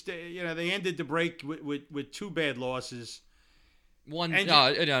 Rangers, they ended the break with 2 bad losses. No,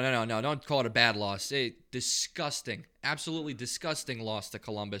 don't call it a bad loss. A disgusting, absolutely disgusting loss to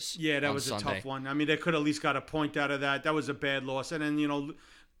Columbus. Yeah, that on was Sunday. a tough one. I mean, they could at least got a point out of that. That was a bad loss. And then,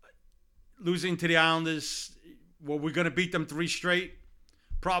 losing to the Islanders, well, we're going to beat them 3 straight?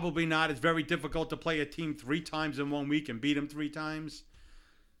 Probably not. It's very difficult to play a team 3 times in 1 week and beat them 3 times.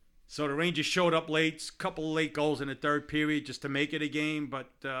 So the Rangers showed up late, a couple of late goals in the third period just to make it a game. But,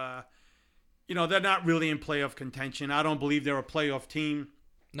 they're not really in playoff contention. I don't believe they're a playoff team.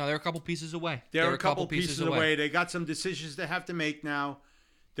 No, they're a couple pieces away. They're a couple pieces away. They got some decisions they have to make now.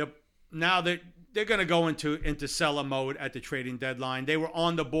 They're going to go into seller mode at the trading deadline. They were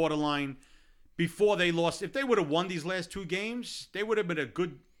on the borderline before they lost. If they would have won these last 2 games, they would have been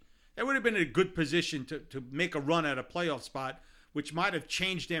in a good position to make a run at a playoff spot, which might have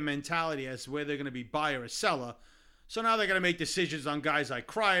changed their mentality as to where they're going to be buyer or seller. So now they're going to make decisions on guys like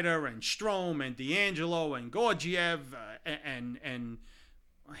Kreider and Strome and D'Angelo and Gorgiev and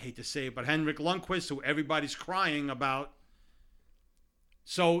I hate to say it, but Henrik Lundqvist, who everybody's crying about.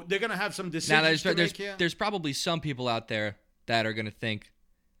 So they're going to have some decisions to make here. There's probably some people out there that are going to think,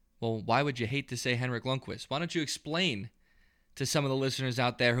 well, why would you hate to say Henrik Lundqvist? Why don't you explain to some of the listeners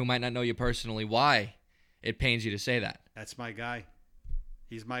out there who might not know you personally why it pains you to say that? That's my guy.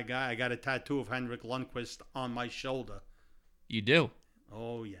 He's my guy. I got a tattoo of Henrik Lundqvist on my shoulder. You do?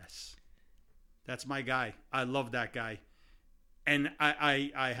 Oh, yes. That's my guy. I love that guy. And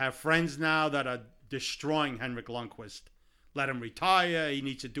I have friends now that are destroying Henrik Lundqvist. Let him retire. He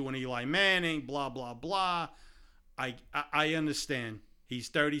needs to do an Eli Manning, blah, blah, blah. I understand. He's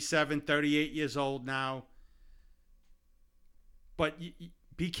 37, 38 years old now. But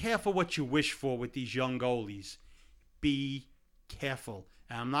be careful what you wish for with these young goalies. Be careful.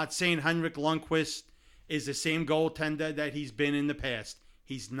 And I'm not saying Henrik Lundqvist is the same goaltender that he's been in the past.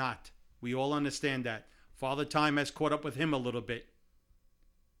 He's not. We all understand that. Father Time has caught up with him a little bit.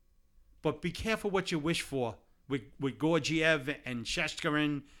 But be careful what you wish for with Gorgiev and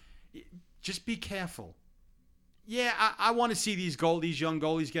Shesterkin. Just be careful. yeah, I want to see these young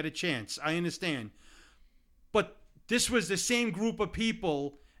goalies get a chance. I understand. But this was the same group of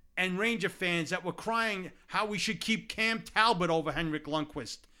people and Ranger fans that were crying how we should keep Cam Talbot over Henrik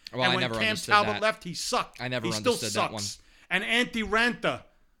Lundqvist. Well, and I when never Cam understood Talbot that. left, he sucked. I never he still understood sucks. that one. And Antti Ranta,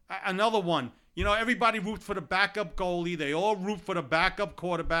 another one. You know, everybody roots for the backup goalie. They all root for the backup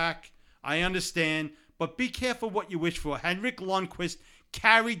quarterback. I understand. But be careful what you wish for. Henrik Lundqvist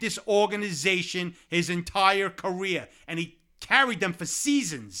carried this organization his entire career. And he carried them for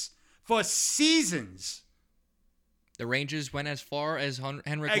seasons. For seasons. The Rangers went as far as Henrik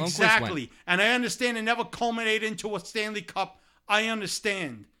Lundqvist went. Exactly. And I understand it never culminated into a Stanley Cup. I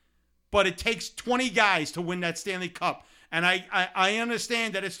understand. But it takes 20 guys to win that Stanley Cup. And I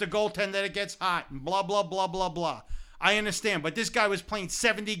understand that it's the goaltender that gets hot and blah, blah, blah, blah, blah. I understand. But this guy was playing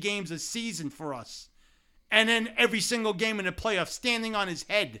 70 games a season for us. And then every single game in the playoffs standing on his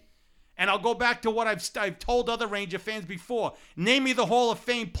head. And I'll go back to what I've told other Ranger fans before. Name me the Hall of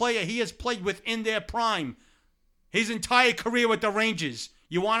Fame player he has played with in their prime. His entire career with the Rangers.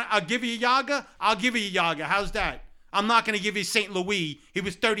 I'll give you Yager? I'll give you Yager. How's that? I'm not going to give you St. Louis. He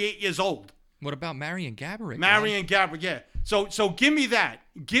was 38 years old. What about Marian Gaborik? Marian Gaborik, yeah. So give me that.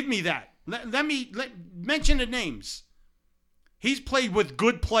 Give me that. Let me mention the names. He's played with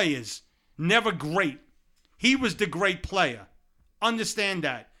good players. Never great. He was the great player. Understand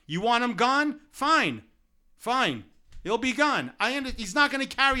that. You want him gone? Fine. He'll be gone. He's not going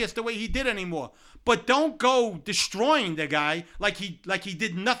to carry us the way he did anymore. But don't go destroying the guy like he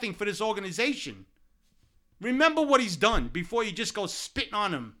did nothing for this organization. Remember what he's done before you just go spitting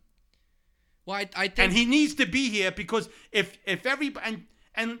on him. Well, I think... And he needs to be here because if everybody...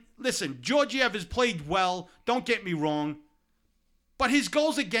 And listen, Georgiev has played well. Don't get me wrong. But his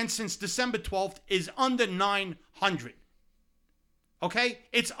goals against since December 12th is under 900. Okay?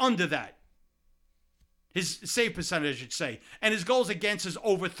 It's under that. His save percentage, I should say. And his goals against is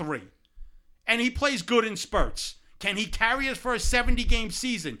over 3. And he plays good in spurts. Can he carry us for a 70-game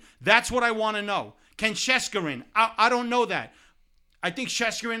season? That's what I want to know. Can Sheskarin? I don't know that. I think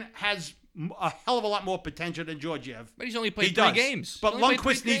Sheskarin has a hell of a lot more potential than Georgiev. But he's only played 3 games. But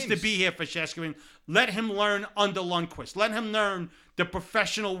Lundqvist needs to be here for Sheskarin. Let him learn under Lundqvist. Let him learn the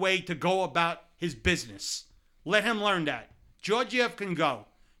professional way to go about his business. Let him learn that. Georgiev can go.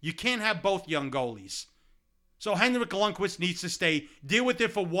 You can't have both young goalies. So Henrik Lundqvist needs to stay. Deal with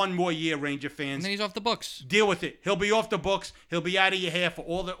it for one more year, Ranger fans. And then he's off the books. Deal with it. He'll be off the books. He'll be out of your hair for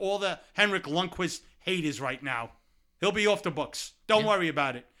all the Henrik Lundqvist haters right now. He'll be off the books. Don't worry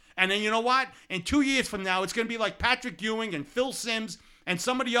about it. And then you know what? In 2 years from now, it's going to be like Patrick Ewing and Phil Simms and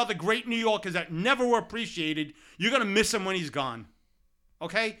some of the other great New Yorkers that never were appreciated. You're going to miss him when he's gone.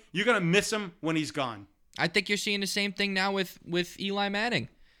 Okay? You're going to miss him when he's gone. I think you're seeing the same thing now with Eli Manning.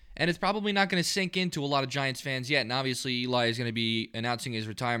 And it's probably not going to sink into a lot of Giants fans yet. And obviously, Eli is going to be announcing his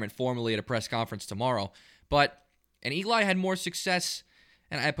retirement formally at a press conference tomorrow. And Eli had more success,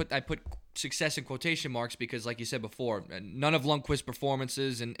 and I put success in quotation marks because, like you said before, none of Lundqvist's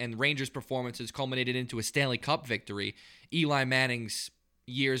performances and Rangers' performances culminated into a Stanley Cup victory. Eli Manning's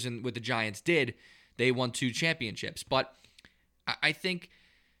years with the Giants did. They won 2 championships. But I think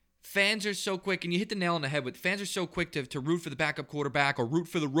fans are so quick, and you hit the nail on the head with fans are so quick to root for the backup quarterback or root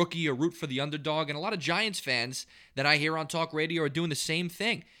for the rookie or root for the underdog. And a lot of Giants fans that I hear on talk radio are doing the same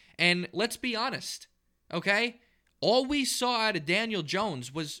thing. And let's be honest, okay? All we saw out of Daniel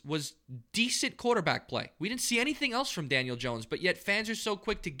Jones was decent quarterback play. We didn't see anything else from Daniel Jones, but yet fans are so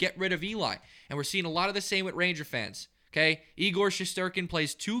quick to get rid of Eli. And we're seeing a lot of the same with Ranger fans, okay? Igor Shesterkin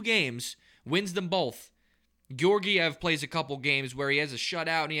plays 2 games, wins them both. Georgiev plays a couple games where he has a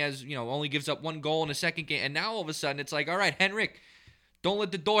shutout and he has, only gives up 1 goal in the second game. And now all of a sudden it's like, all right, Henrik, don't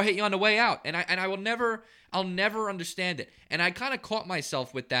let the door hit you on the way out. And I'll never understand it. And I kind of caught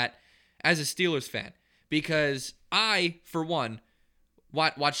myself with that as a Steelers fan because I, for one,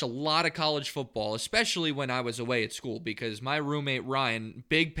 watched a lot of college football, especially when I was away at school because my roommate Ryan,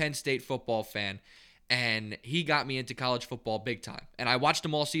 big Penn State football fan, and he got me into college football big time. And I watched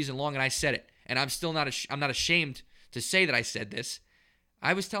him all season long and I said it. And I'm still not ashamed to say that I said this.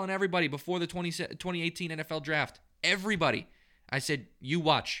 I was telling everybody before the 2018 NFL draft, everybody, I said, you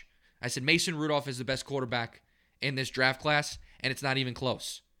watch. I said, Mason Rudolph is the best quarterback in this draft class, and it's not even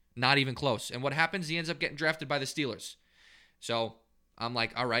close. Not even close. And what happens? He ends up getting drafted by the Steelers. So I'm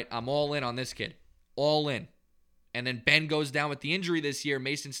like, all right, I'm all in on this kid. All in. And then Ben goes down with the injury this year.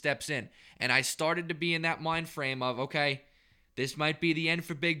 Mason steps in. And I started to be in that mind frame of, okay, this might be the end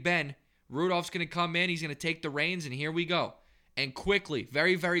for Big Ben. Rudolph's going to come in. He's going to take the reins, and here we go. And quickly,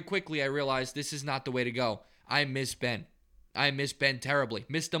 very, very quickly, I realized this is not the way to go. I miss Ben. I miss Ben terribly.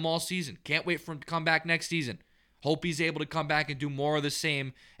 Missed him all season. Can't wait for him to come back next season. Hope he's able to come back and do more of the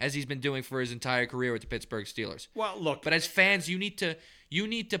same as he's been doing for his entire career with the Pittsburgh Steelers. Well, look. But as fans, you need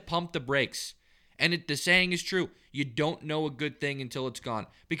to pump the brakes. And the saying is true. You don't know a good thing until it's gone.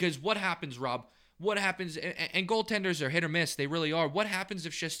 Because what happens, Rob? What happens? And goaltenders are hit or miss. They really are. What happens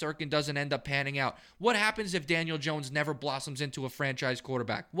if Shesterkin doesn't end up panning out? What happens if Daniel Jones never blossoms into a franchise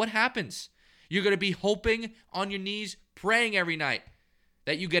quarterback? What happens? You're going to be hoping on your knees, praying every night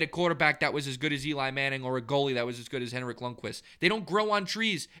that you get a quarterback that was as good as Eli Manning or a goalie that was as good as Henrik Lundqvist. They don't grow on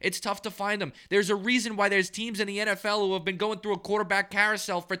trees. It's tough to find them. There's a reason why there's teams in the NFL who have been going through a quarterback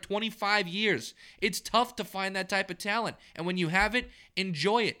carousel for 25 years. It's tough to find that type of talent. And when you have it,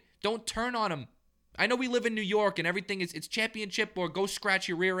 enjoy it. Don't turn on them. I know we live in New York and everything it's championship or go scratch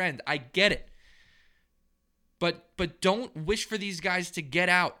your rear end. I get it. But don't wish for these guys to get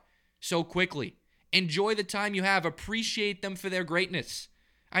out so quickly. Enjoy the time you have. Appreciate them for their greatness.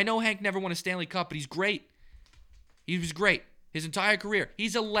 I know Hank never won a Stanley Cup, but he's great. He was great his entire career.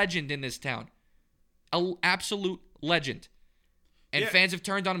 He's a legend in this town. An absolute legend. And fans have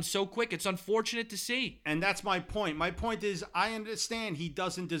turned on him so quick. It's unfortunate to see. And that's my point. My point is, I understand he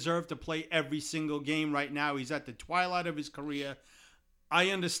doesn't deserve to play every single game right now. He's at the twilight of his career.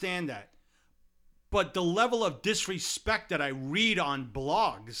 I understand that. But the level of disrespect that I read on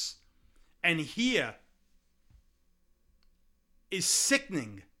blogs and hear is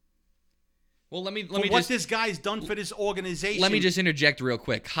sickening. Well, let me what this guy's done for this organization. Let me just interject real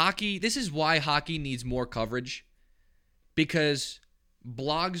quick. Hockey, this is why hockey needs more coverage, because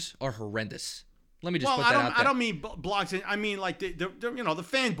blogs are horrendous. Let me just put that out there. I don't mean blogs. I mean like the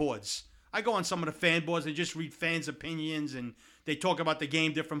fan boards. I go on some of the fan boards and just read fans' opinions, and they talk about the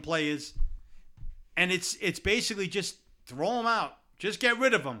game, different players, and it's basically just throw them out, just get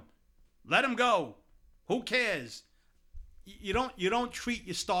rid of them, let them go. Who cares? You don't treat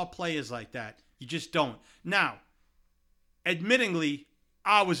your star players like that. You just don't. Now, admittingly,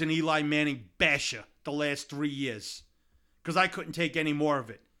 I was an Eli Manning basher the last 3 years because I couldn't take any more of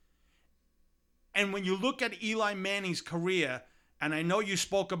it. And when you look at Eli Manning's career, and I know you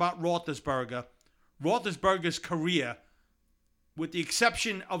spoke about Roethlisberger's career, with the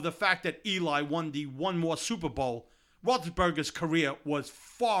exception of the fact that Eli won the one more Super Bowl, Roethlisberger's career was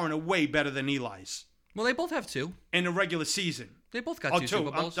far and away better than Eli's. Well, they both have two. In the regular season. They both got two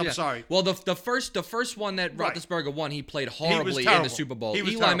Super Bowls. I'm sorry. Well, the first one that Roethlisberger won, he played horribly in the Super Bowl.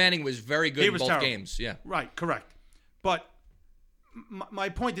 Eli terrible. Manning was very good in both games. Yeah. Right, correct. But my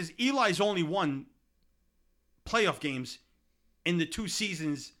point is, Eli's only won playoff games in the 2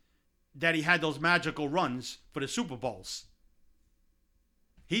 seasons that he had those magical runs for the Super Bowls.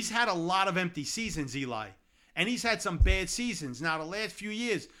 He's had a lot of empty seasons, Eli. And he's had some bad seasons. Now, the last few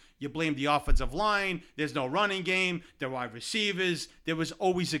years, you blame the offensive line. There's no running game. There are wide receivers. There was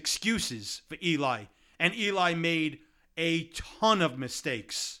always excuses for Eli. And Eli made a ton of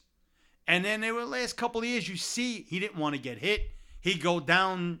mistakes. And then in the last couple of years, you see he didn't want to get hit. He'd go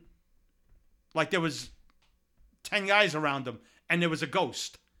down like there was 10 guys around him and there was a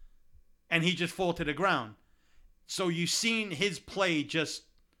ghost. And he just fall to the ground. So you've seen his play just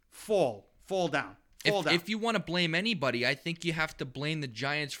fall down. If you want to blame anybody, I think you have to blame the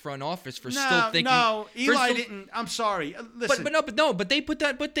Giants front office for still thinking. No, Eli didn't. I'm sorry. Listen, but they put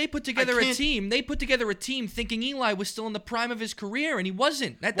together a team. They put together a team thinking Eli was still in the prime of his career, and he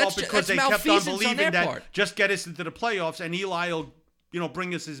wasn't. That's because they kept on believing that just get us into the playoffs, and Eli will,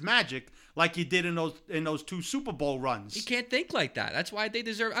 bring us his magic like he did in those 2 Super Bowl runs. You can't think like that. That's why they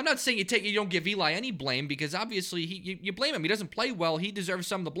deserve. I'm not saying you don't give Eli any blame, because obviously you blame him. He doesn't play well. He deserves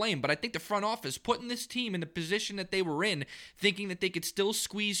some of the blame. But I think the front office putting this team in the position that they were in, thinking that they could still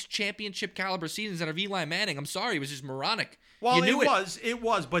squeeze championship caliber seasons out of Eli Manning. I'm sorry, it was just moronic. Well, it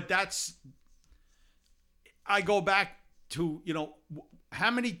was, but that's. I go back to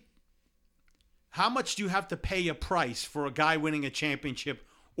how much do you have to pay a price for a guy winning a championship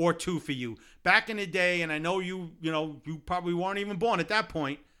or 2 for you? Back in the day, and I know you probably weren't even born at that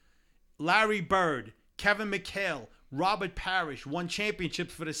point, Larry Bird, Kevin McHale, Robert Parrish won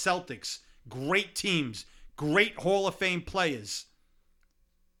championships for the Celtics. Great teams, great Hall of Fame players.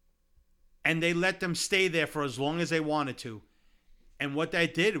 And they let them stay there for as long as they wanted to. And what they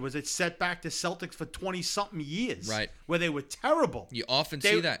did was it set back the Celtics for 20-something years. Right. Where they were terrible. You often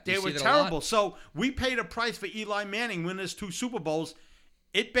see that. They were terrible. So we paid a price for Eli Manning winning his 2 Super Bowls.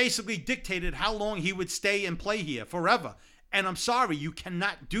 It basically dictated how long he would stay and play here, forever. And I'm sorry, you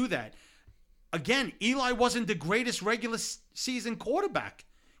cannot do that. Again, Eli wasn't the greatest regular season quarterback.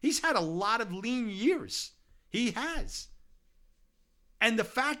 He's had a lot of lean years. He has. And the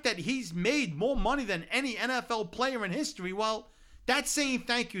fact that he's made more money than any NFL player in history, well, that's saying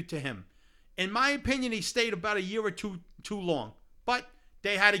thank you to him. In my opinion, he stayed about a year or two too long. But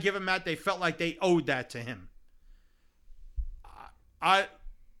they had to give him that. They felt like they owed that to him. I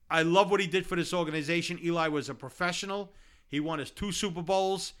love what he did for this organization. Eli was a professional. He won his 2 Super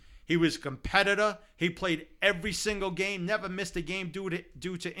Bowls. He was a competitor. He played every single game, never missed a game due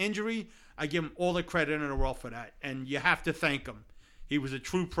to injury. I give him all the credit in the world for that, and you have to thank him. He was a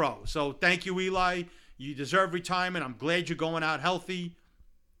true pro. So thank you, Eli. You deserve retirement. I'm glad you're going out healthy.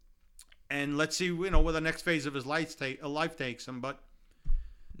 And let's see, where the next phase of his life takes him. But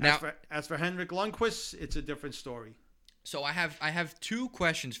now, as for Henrik Lundqvist, it's a different story. So I have 2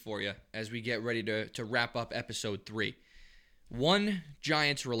 questions for you as we get ready to wrap up episode 3. One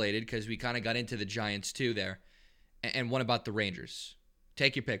Giants related, because we kind of got into the Giants too there, and one about the Rangers.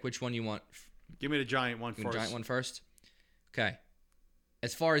 Take your pick. Which one you want? Give me the Giant one first. The Giant one first? Okay.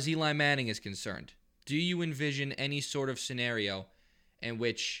 As far as Eli Manning is concerned, do you envision any sort of scenario in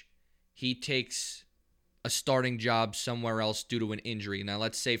which he takes a starting job somewhere else due to an injury? Now,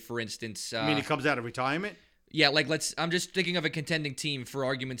 let's say, for instance... you mean he comes out of retirement? Yeah, I'm just thinking of a contending team for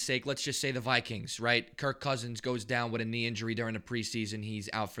argument's sake. Let's just say the Vikings, right? Kirk Cousins goes down with a knee injury during the preseason. He's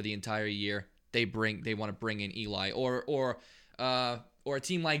out for the entire year. They want to bring in Eli. Or a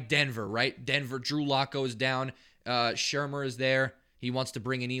team like Denver, right? Denver, Drew Lock goes down. Shermer is there. He wants to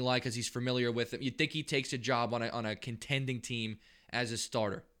bring in Eli because he's familiar with him. You'd think he takes a job on a contending team as a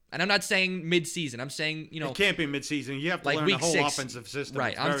starter. And I'm not saying mid-season. I'm saying, It can't be mid-season. You have to learn the whole offensive system.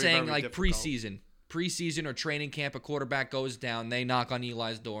 Right. It's I'm saying very like difficult. Preseason or training camp, a quarterback goes down. They knock on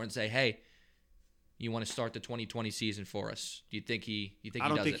Eli's door and say, "Hey, you want to start the 2020 season for us?" Do you think he? I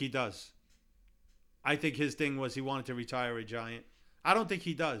don't think he does. I think his thing was he wanted to retire a Giant. I don't think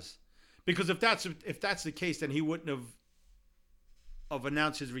he does, because if that's the case, then he wouldn't have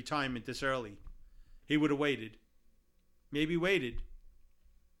announced his retirement this early. He would have waited. Maybe waited.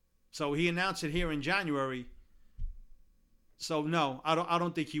 So he announced it here in January. So no, I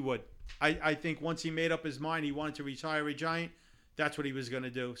don't think he would. I think once he made up his mind he wanted to retire a Giant, that's what he was going to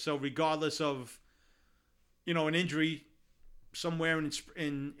do. So regardless of, an injury somewhere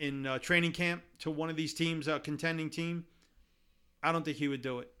in training camp to one of these teams, a contending team, I don't think he would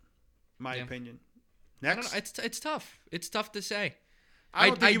do it. My opinion. Next, it's tough. It's tough to say. I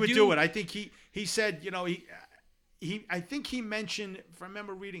don't think he would do it. I think he said, I think he mentioned, if I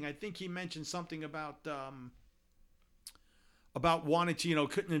remember reading, I think he mentioned something about wanting to,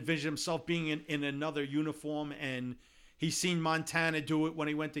 couldn't envision himself being in another uniform, and he's seen Montana do it when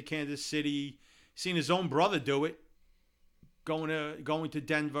he went to Kansas City, seen his own brother do it, going to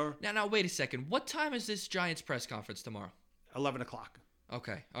Denver. Now wait a second. What time is this Giants press conference tomorrow? 11 o'clock.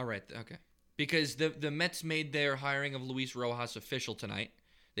 Okay, all right, okay. Because the Mets made their hiring of Luis Rojas official tonight.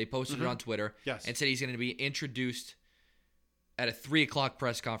 They posted it on Twitter. Yes. And said he's going to be introduced at a 3 o'clock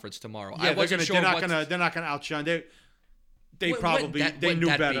press conference tomorrow. Yeah, they're not gonna outshine. They knew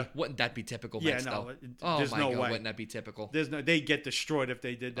better. Wouldn't that be typical? Yeah, Mets, no. Though? There's no way. Wouldn't that be typical? They'd get destroyed if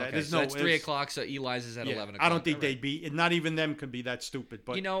they did that. Okay, so that's 3 o'clock. So Eli's is at 11 o'clock. I don't think they'd be. Not even them could be that stupid.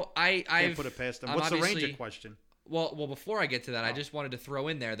 But I can't put it past them. What's the Ranger question? Well, before I get to that, I just wanted to throw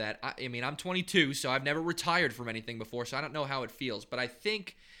in there that I'm 22, so I've never retired from anything before, so I don't know how it feels. But I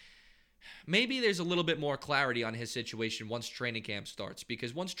think maybe there's a little bit more clarity on his situation once training camp starts,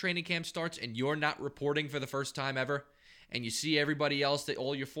 because once training camp starts and you're not reporting for the first time ever, and you see everybody else,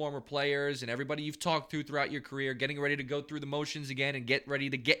 all your former players and everybody you've talked to throughout your career getting ready to go through the motions again and get ready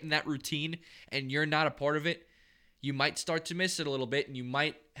to get in that routine, and you're not a part of it, you might start to miss it a little bit, and you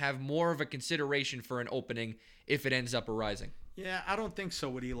might have more of a consideration for an opening if it ends up arising. Yeah, I don't think so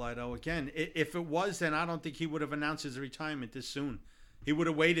with Eli, though. Again, if it was, then I don't think he would have announced his retirement this soon. He would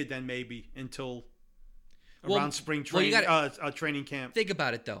have waited then maybe until around spring training, training camp. Think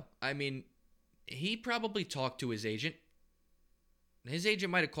about it, though. He probably talked to his agent. His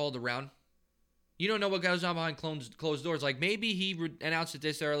agent might have called around. You don't know what goes on behind closed doors. Like, maybe he announced it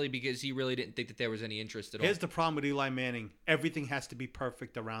this early because he really didn't think that there was any interest at all. Here's the problem with Eli Manning. Everything has to be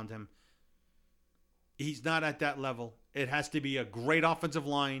perfect around him. He's not at that level. It has to be a great offensive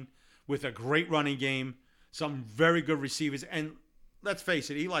line with a great running game, some very good receivers. And let's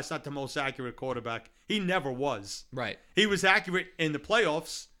face it, Eli's not the most accurate quarterback. He never was. Right. He was accurate in the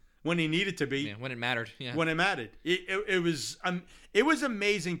playoffs when he needed to be. Yeah, when it mattered. Yeah. When it mattered. It was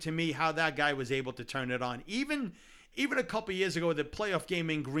amazing to me how that guy was able to turn it on. Even a couple years ago, the playoff game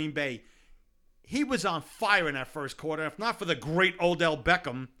in Green Bay, he was on fire in that first quarter. If not for the great Odell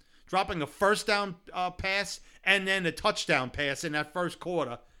Beckham dropping a first down pass and then a touchdown pass in that first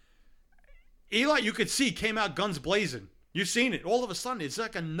quarter, Eli, you could see, came out guns blazing. You've seen it. All of a sudden, it's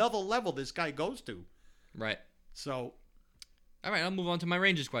like another level this guy goes to. Right. So, all right, I'll move on to my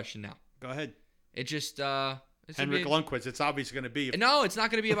Rangers question now. Go ahead. It just Henrik Lundqvist. It's obviously going to be. No, it's not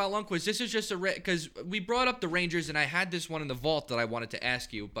going to be about Lundqvist. This is just because we brought up the Rangers, and I had this one in the vault that I wanted to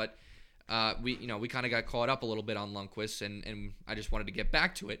ask you, but we kind of got caught up a little bit on Lundqvist, and I just wanted to get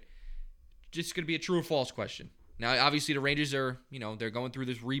back to it. Just going to be a true or false question. Now, obviously, the Rangers are, they're going through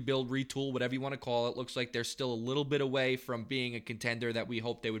this rebuild, retool, whatever you want to call it. Looks like they're still a little bit away from being a contender that we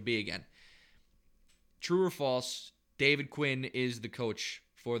hoped they would be again. True or false? David Quinn is the coach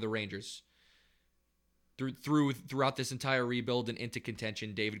for the Rangers. Throughout this entire rebuild and into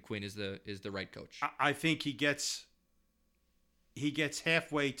contention, David Quinn is the right coach. I think he gets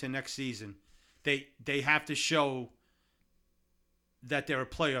halfway to next season. They have to show that they're a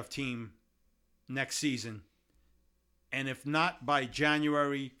playoff team next season. And if not by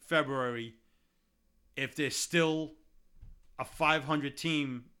January, February, if they're still a 500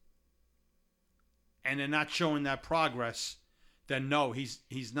 team and they're not showing that progress, then no, he's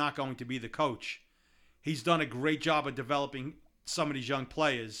not going to be the coach. He's done a great job of developing some of these young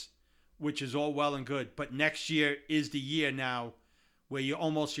players, which is all well and good. But next year is the year now where you're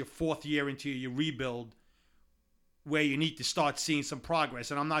almost your fourth year into your rebuild, where you need to start seeing some progress.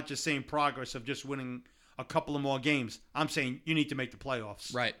 And I'm not just saying progress of just winning a couple of more games. I'm saying you need to make the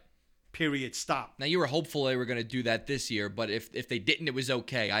playoffs. Right. Period. Stop. Now, you were hopeful they were going to do that this year, but if they didn't, it was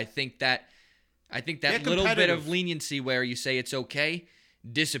okay. I think that little bit of leniency where you say it's okay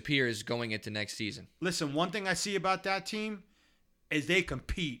disappears going into next season. Listen, one thing I see about that team is they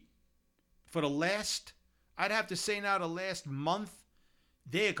compete. For the last month,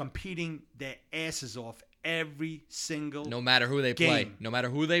 they are competing their asses off every single No matter who they play. game. No matter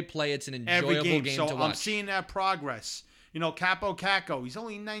who they play, it's an enjoyable Every game. game So to watch. I'm seeing that progress. Capo Caco, he's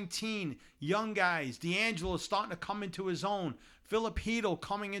only 19. Young guys. D'Angelo's starting to come into his own. Philip Hedl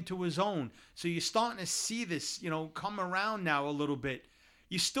coming into his own. So you're starting to see this, come around now a little bit.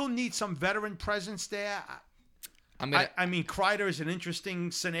 You still need some veteran presence there. I mean, Kreider is an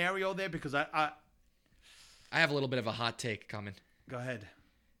interesting scenario there because I have a little bit of a hot take coming. Go ahead.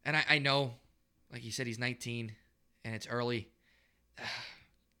 And I know, like you said, he's 19 and it's early.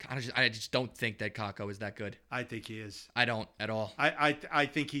 I just don't think that Kakko is that good. I think he is. I don't at all. I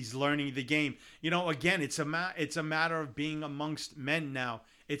think he's learning the game. Again, it's a matter of being amongst men now.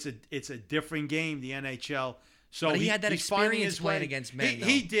 It's a different game, the NHL. So but he had that experience playing against men.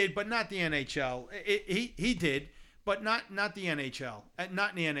 He did, but not the NHL. He did, but not the NHL. Not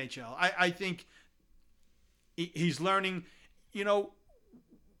in the NHL. I think he's learning. You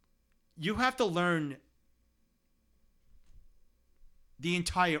have to learn the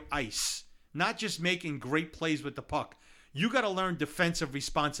entire ice, not just making great plays with the puck. You got to learn defensive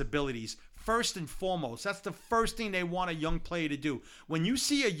responsibilities first and foremost. That's the first thing they want a young player to do. When you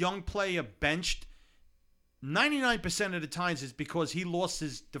see a young player benched, 99% of the times it's because he lost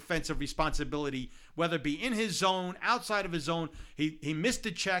his defensive responsibility, whether it be in his zone, outside of his zone. He missed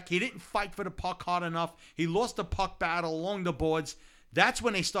a check. He didn't fight for the puck hard enough. He lost the puck battle along the boards. That's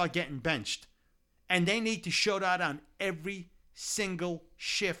when they start getting benched. And they need to show that on every single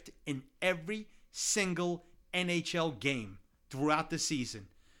shift in every single NHL game throughout the season.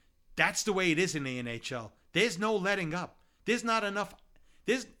 That's the way it is in the NHL. There's no letting up. There's not enough.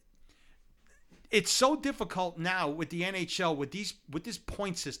 It's so difficult now with the NHL with this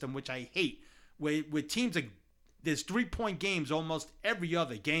point system, which I hate. Where teams there's 3-point games almost every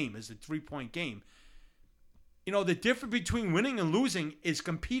other game is a 3-point game. The difference between winning and losing is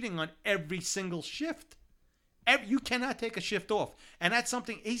competing on every single shift. You cannot take a shift off. And that's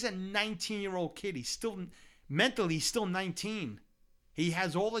something, he's a 19-year-old kid. He's still 19. He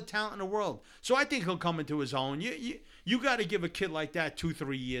has all the talent in the world. So I think he'll come into his own. You got to give a kid like that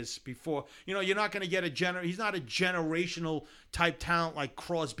 2-3 years before. You're not going to get he's not a generational type talent like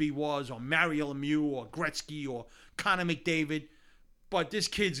Crosby was, or Mario Lemieux, or Gretzky, or Connor McDavid. But this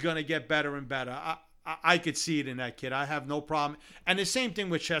kid's going to get better and better. I could see it in that kid. I have no problem. And the same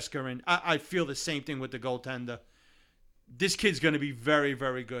thing with Cheskarin. I feel the same thing with the goaltender. This kid's going to be very,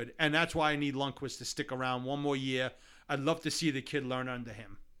 very good. And that's why I need Lundqvist to stick around one more year. I'd love to see the kid learn under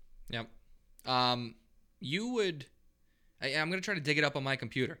him. Yep. I'm going to try to dig it up on my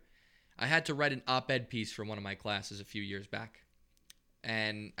computer. I had to write an op-ed piece for one of my classes a few years back.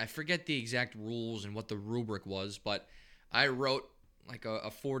 And I forget the exact rules and what the rubric was, but I wrote like a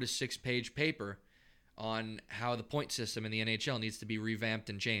 4 to 6 page paper on how the point system in the NHL needs to be revamped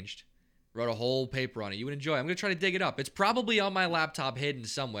and changed. Wrote a whole paper on it. You would enjoy it. I'm going to try to dig it up. It's probably on my laptop hidden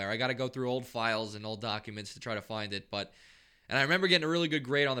somewhere. I got to go through old files and old documents to try to find it. And I remember getting a really good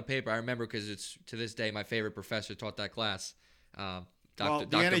grade on the paper. I remember because it's, to this day, my favorite professor taught that class. Dr.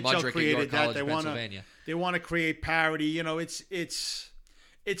 NHL Mudrick at York College, that. Pennsylvania. They want to create parity.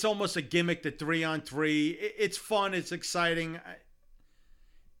 it's almost a gimmick, the 3-on-3. It's fun. It's exciting.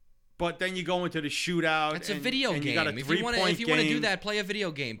 But then you go into the shootout. It's a video game. You got a If you want to do game. that, play a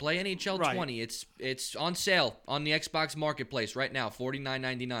video game. Play NHL 20. It's on sale on the Xbox Marketplace right now,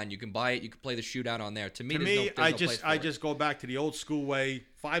 $49.99. You can buy it. You can play the shootout on there. To me, there's no place for I it. just go back to the old school way.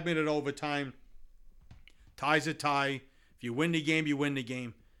 5-minute overtime. Tie's a tie. If you win the game, you win the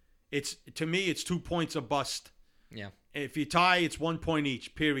game. To me, it's 2 points or bust. Yeah. If you tie, it's 1 point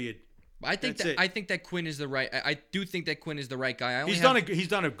each. Period. I think that Quinn is the right. I do think that Quinn is the right guy. He's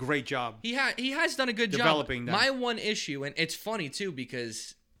done a great job. He has done a good developing job. My one issue, and it's funny too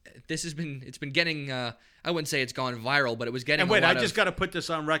because it's been getting. I wouldn't say it's gone viral, but it was getting. And wait, I just got to put this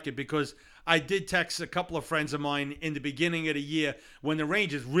on record because I did text a couple of friends of mine in the beginning of the year when the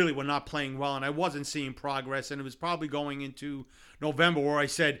Rangers really were not playing well, and I wasn't seeing progress, and it was probably going into November where I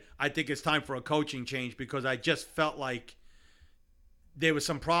said I think it's time for a coaching change because I just felt like there were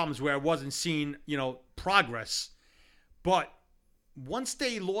some problems where I wasn't seeing, progress. But once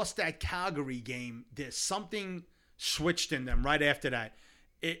they lost that Calgary game, there's something switched in them right after that.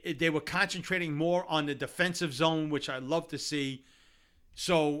 They were concentrating more on the defensive zone, which I love to see.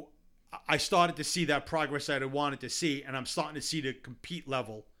 So I started to see that progress that I wanted to see, and I'm starting to see the compete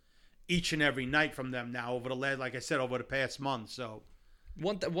level each and every night from them now over the past month. So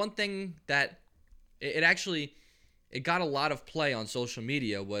one thing that it got a lot of play on social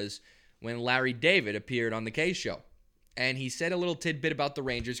media was when Larry David appeared on the Kay Show. And he said a little tidbit about the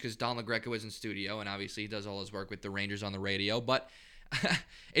Rangers because Don LaGreca was in studio, and obviously he does all his work with the Rangers on the radio. But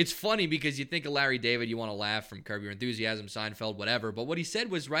it's funny because you think of Larry David, you want to laugh from Curb Your Enthusiasm, Seinfeld, whatever. But what he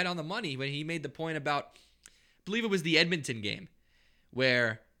said was right on the money when he made the point about, I believe it was the Edmonton game,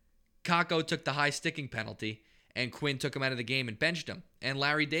 where Kakko took the high sticking penalty and Quinn took him out of the game and benched him. And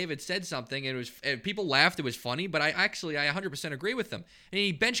Larry David said something, and people laughed. It was funny, but I 100% agree with them. And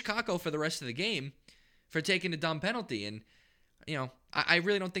he benched Kakko for the rest of the game for taking a dumb penalty. And, I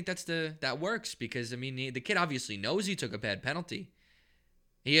really don't think that works because, the kid obviously knows he took a bad penalty.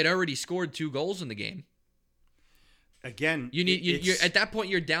 He had already scored 2 goals in the game. Again, you're at that point,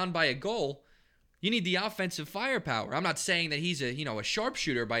 you're down by a goal. You need the offensive firepower. I'm not saying that he's a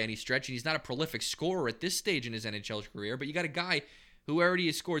sharpshooter by any stretch, and he's not a prolific scorer at this stage in his NHL career, but you got a guy who already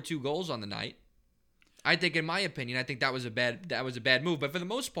has scored 2 goals on the night. I think, in my opinion, that was a bad move. But for the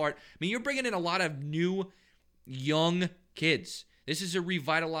most part, you're bringing in a lot of new, young kids. This is a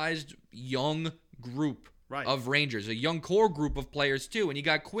revitalized young group of Rangers, a young core group of players too. And you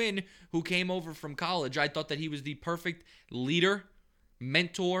got Quinn, who came over from college. I thought that he was the perfect leader,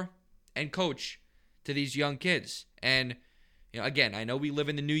 mentor, and coach to these young kids. And, again, I know we live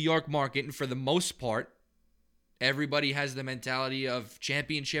in the New York market, and for the most part, everybody has the mentality of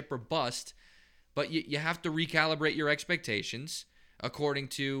championship or bust, but you have to recalibrate your expectations according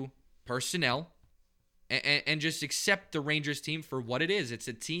to personnel and just accept the Rangers team for what it is. It's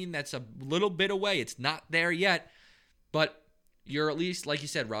a team that's a little bit away. It's not there yet, but you're at least, like you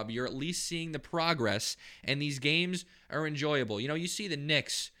said, Rob, you're at least seeing the progress, and these games are enjoyable. You see the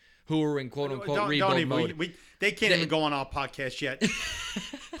Knicks, who are in quote-unquote rebuild mode. They can't even go on our podcast yet.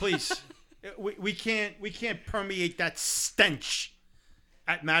 Please. We can't permeate that stench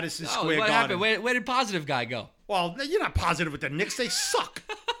at Madison Square Garden. Happened? Where did positive guy go? Well, you're not positive with the Knicks. They suck.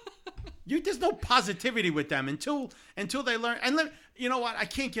 There's no positivity with them until they learn. And you know what? I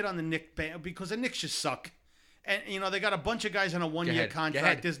can't get on the Knicks band because the Knicks just suck. And they got a bunch of guys on a 1-year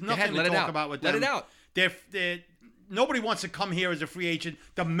contract. There's nothing to talk about with them. Let it out. They're nobody wants to come here as a free agent.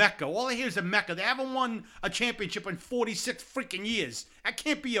 The Mecca. All I hear is the Mecca. They haven't won a championship in 46 freaking years. That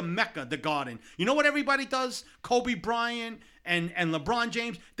can't be a Mecca, the Garden. You know what everybody does? Kobe Bryant and LeBron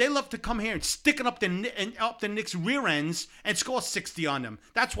James. They love to come here and stick it up the Knicks' rear ends and score 60 on them.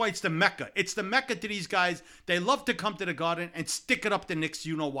 That's why it's the Mecca. It's the Mecca to these guys. They love to come to the Garden and stick it up the Knicks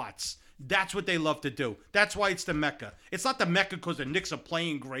you-know-whats. That's what they love to do. That's why it's the Mecca. It's not the Mecca because the Knicks are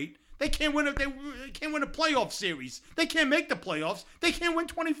playing great. They can't win a playoff series. They can't make the playoffs. They can't win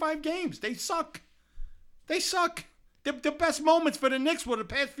 25 games. They suck. The best moments for the Knicks for the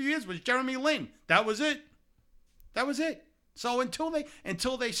past few years was Jeremy Lin. That was it. So until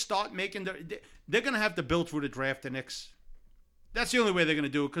they start making they're going to have to build through the draft, the Knicks. That's the only way they're going to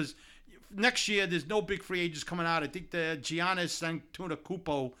do it because next year there's no big free agents coming out. I think the Giannis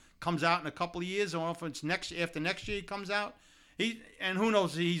Antetokounmpo comes out in a couple of years, or if it's after next year he comes out. And who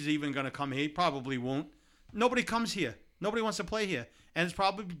knows if he's even going to come here. He probably won't. Nobody comes here. Nobody wants to play here. And it's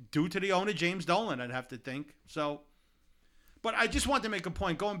probably due to the owner, James Dolan, I'd have to think. So, but I just want to make a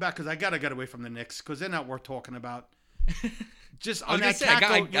point, going back, because I got to get away from the Knicks, because they're not worth talking about. Just on that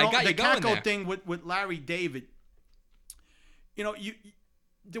Kakko thing with Larry David.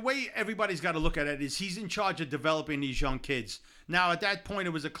 the way everybody's got to look at it is he's in charge of developing these young kids. Now, at that point,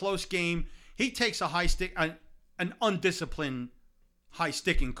 it was a close game. He takes a high stick, an undisciplined high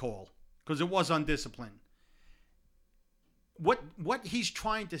sticking call because it was undisciplined. What he's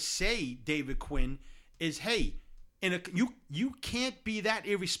trying to say, David Quinn, is, hey, you can't be that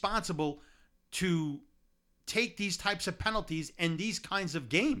irresponsible to take these types of penalties and these kinds of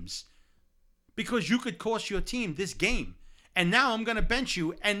games because you could cost your team this game. And now I'm going to bench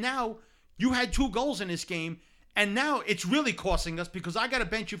you. And now you had 2 goals in this game. And now it's really costing us because I got to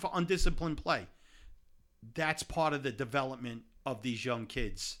bench you for undisciplined play. That's part of the development of these young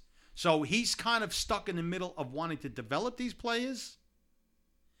kids. So he's kind of stuck in the middle of wanting to develop these players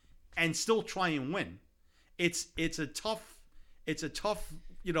and still try and win. It's a tough,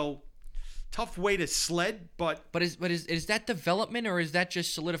 tough way to sled, but is that development or is that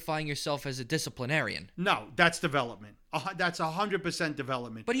just solidifying yourself as a disciplinarian? No, that's development. That's 100%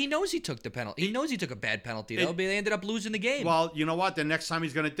 development. But he knows he took the penalty. He knows he took a bad penalty, though. But they ended up losing the game. Well, you know what? The next time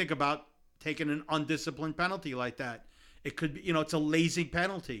he's going to think about taking an undisciplined penalty like that. It could be, it's a lazy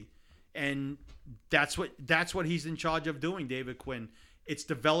penalty. And that's what he's in charge of doing, David Quinn. It's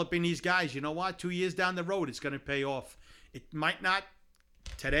developing these guys. You know what? 2 years down the road, it's going to pay off. It might not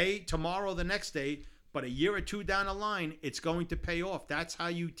today, tomorrow, the next day, but a year or 2 down the line, it's going to pay off. That's how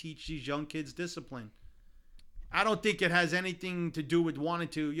you teach these young kids discipline. I don't think it has anything to do with wanting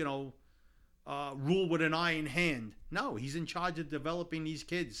to, rule with an iron hand. No, he's in charge of developing these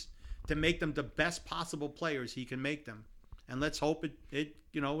kids to make them the best possible players he can make them. And let's hope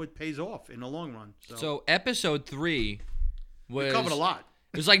it pays off in the long run. So episode 3 was... We covered a lot.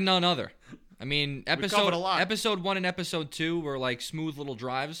 It was like none other. I mean, covered a lot. episode 1 and episode 2 were like smooth little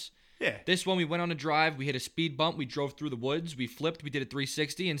drives. Yeah. This one, we went on a drive. We hit a speed bump. We drove through the woods. We flipped. We did a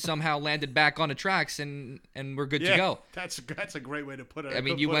 360 and somehow landed back on the tracks and we're good to go. That's a great way to put it. I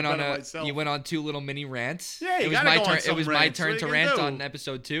mean, you went on 2 little mini rants. Yeah, it was my rants. turn to rant on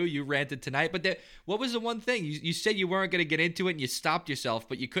episode 2. You ranted tonight, but what was the one thing you said you weren't going to get into it and you stopped yourself,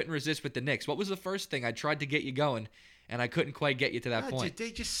 but you couldn't resist with the Knicks? What was the first thing? I tried to get you going, and I couldn't quite get you to that point.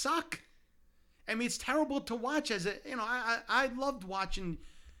 They just suck. I mean, it's terrible to watch. I loved watching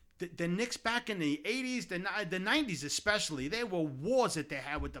the Knicks back in the 80s, the 90s especially. There were wars that they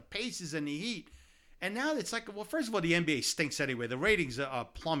had with the Pacers and the Heat. And now it's like, well, first of all, the NBA stinks anyway. The ratings are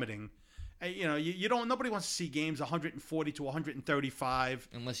plummeting. Nobody wants to see games 140 to 135.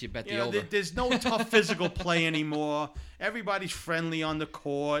 Unless you bet the over. There's no tough physical play anymore. Everybody's friendly on the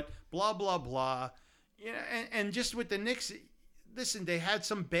court, blah, blah, blah. And just with the Knicks, listen, they had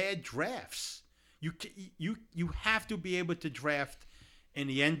some bad drafts. You have to be able to draft in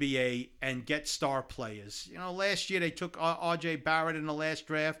the NBA and get star players. Last year they took R.J. Barrett in the last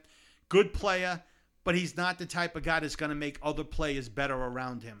draft. Good player, but he's not the type of guy that's going to make other players better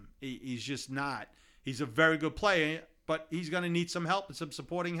around him. He's just not. He's a very good player, but he's going to need some help and some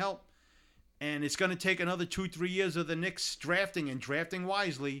supporting help. And it's going to take another 2-3 years of the Knicks drafting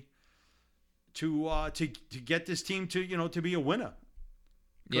wisely to get this team to be a winner.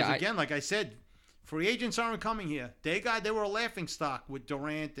 Because again, like I said, free agents aren't coming here. They were a laughing stock with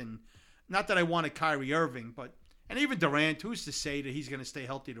Durant, and not that I wanted Kyrie Irving, and even Durant, who's to say that he's going to stay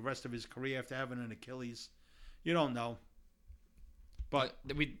healthy the rest of his career after having an Achilles? You don't know. But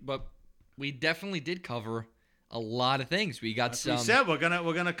we definitely did cover a lot of things. We got some. We said we're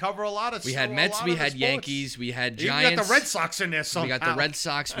gonna cover a lot of. We had Mets, we had Yankees, we had Giants. We got the Red Sox in there somehow. We got the Red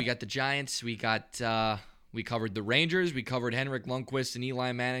Sox, we got the Giants, we got. We covered the Rangers. We covered Henrik Lundqvist and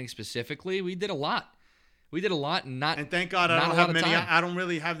Eli Manning specifically. We did a lot. And thank God I don't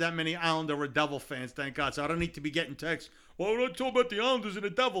really have that many Islander or Devil fans. Thank God. So I don't need to be getting texts. Well, we're not talking about the Islanders and the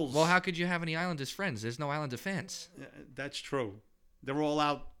Devils. Well, how could you have any Islanders friends? There's no Islander fans. Yeah, that's true. They're all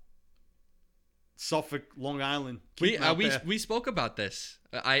out Suffolk, Long Island. We spoke about this.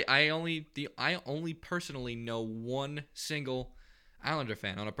 I only personally know one single Islander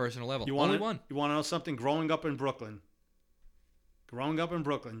fan on a personal level. Only one. You want to know something? Growing up in Brooklyn,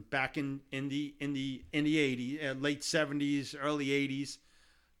 back in the 80s, late 70s, early 80s,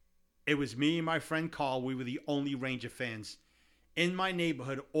 it was me and my friend Carl. We were the only Ranger fans in my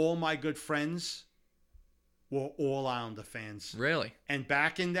neighborhood. All my good friends were all Islander fans. Really? And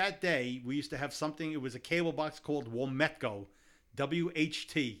back in that day, we used to have something. It was a cable box called Wometco,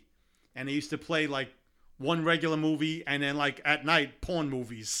 WHT, and they used to play like one regular movie, and then like at night, porn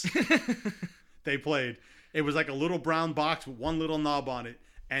movies. They played. It was like a little brown box with one little knob on it.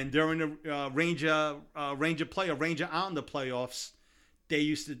 And during the Ranger Islander playoffs, they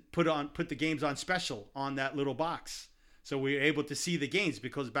used to put the games on special on that little box. So we were able to see the games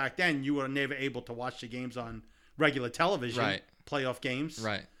because back then you were never able to watch the games on regular television. Right. playoff games.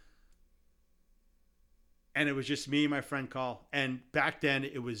 Right. And it was just me and my friend Carl. And back then,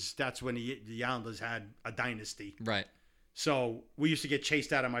 that's when the Islanders had a dynasty. Right. So we used to get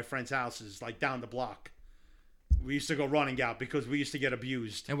chased out of my friends' houses, like down the block. We used to go running out because we used to get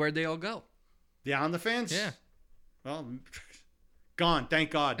abused. And where'd they all go? The Islander fans? Yeah. Well, gone.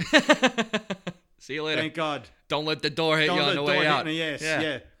 Thank God. See you later. Thank God. Don't let the door hit you on the way out.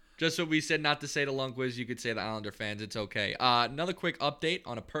 Yeah. Just what we said not to say to Lundqvist, you could say the Islander fans. It's okay. Another quick update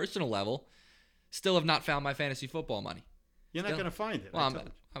on a personal level. Still have not found my fantasy football money. You're not going to find it. Well,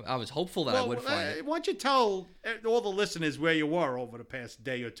 I was hopeful that I would find it. Why don't you tell all the listeners where you were over the past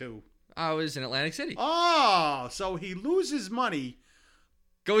day or two? I was in Atlantic City. Oh, so he loses money.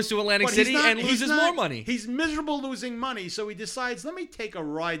 Goes to Atlantic City and loses more money. He's miserable losing money, so he decides, let me take a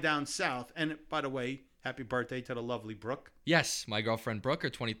ride down south. And by the way, happy birthday to the lovely Brooke. Yes, my girlfriend Brooke, her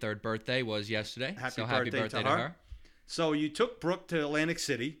 23rd birthday was yesterday. Happy birthday to her. So you took Brooke to Atlantic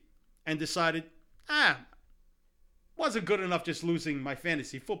City and decided, wasn't good enough just losing my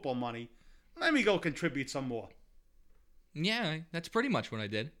fantasy football money. Let me go contribute some more. Yeah, that's pretty much what I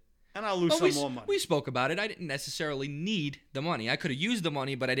did. And I'll lose some more money. We spoke about it. I didn't necessarily need the money. I could have used the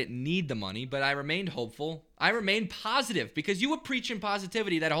money, but I didn't need the money. But I remained hopeful. I remained positive because you were preaching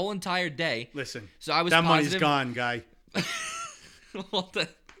positivity that whole entire day. Listen, so I was that positive. money's gone, guy. Well,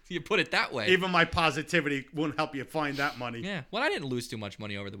 you put it that way. Even my positivity wouldn't help you find that money. Yeah. Well, I didn't lose too much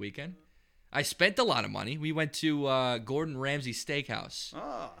money over the weekend. I spent a lot of money. We went to Gordon Ramsay Steakhouse.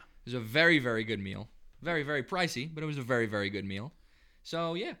 Ah. It was a very, very good meal. Very, very pricey, but it was a very, very good meal.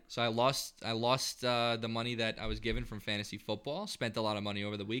 So, yeah. So I lost the money that I was given from fantasy football. Spent a lot of money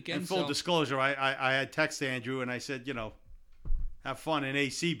over the weekend. In full disclosure, I had texted Andrew and I said, have fun in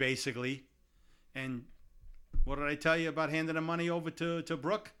AC basically. And what did I tell you about handing the money over to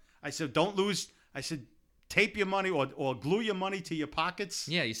Brooke? I said, don't lose. I said, tape your money or glue your money to your pockets.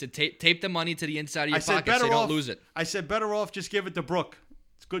 Yeah, you said tape the money to the inside of your pocket so you don't lose it. I said, better off just give it to Brooke.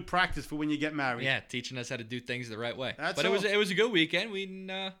 It's good practice for when you get married. Yeah, teaching us how to do things the right way. But it was a good weekend. We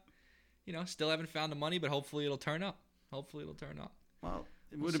still haven't found the money, but hopefully it'll turn up. Well,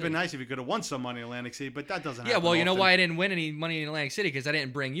 it would have been nice if you could have won some money in Atlantic City, but that doesn't happen. Yeah, well, you know often. why I didn't win any money in Atlantic City? Because I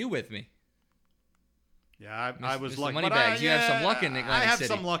didn't bring you with me. Yeah, I was lucky. Moneybags, you have some luck in Atlantic City. I have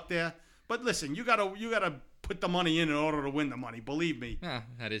some luck there. But listen, you gotta put the money in order to win the money. Believe me. Yeah,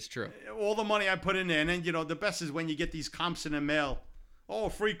 that is true. All the money I put in there, and then the best is when you get these comps in the mail. Oh,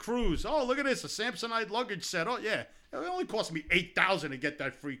 free cruise. Oh, look at this, a Samsonite luggage set. Oh, yeah, it only cost me $8,000 to get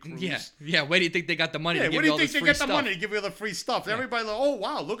that free cruise. Yeah. Where do you think they got the money to give you all this free stuff? Where do you think they get the money to give you all the free stuff? Yeah. Everybody like, oh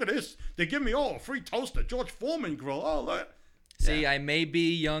wow, look at this. They give me a free toaster, George Foreman grill. Oh, look. See, I may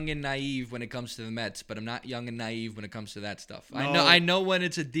be young and naive when it comes to the Mets, but I'm not young and naive when it comes to that stuff. No. I know when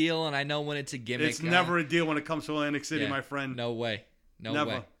it's a deal and I know when it's a gimmick. It's never a deal when it comes to Atlantic City, my friend. No way. No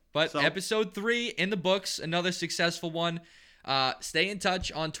way. But episode 3 in the books, another successful one. Stay in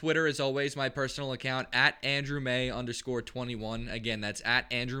touch on Twitter as always, my personal account at @AndrewMay_21. Again, that's at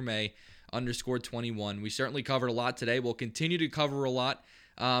 @AndrewMay_21. We certainly covered a lot today. We'll continue to cover a lot.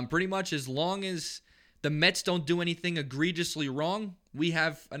 Pretty much as long as the Mets don't do anything egregiously wrong, we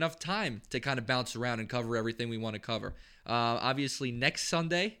have enough time to kind of bounce around and cover everything we want to cover. Obviously, next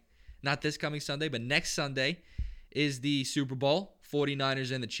Sunday, not this coming Sunday, but next Sunday is the Super Bowl,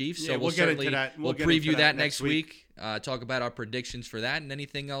 49ers and the Chiefs. So we'll get into that. We'll preview that next week. Talk about our predictions for that and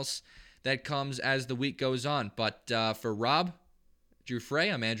anything else that comes as the week goes on. But for Rob, Drew Frey,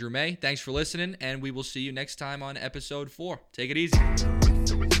 I'm Andrew May. Thanks for listening, and we will see you next time on episode 4. Take it easy.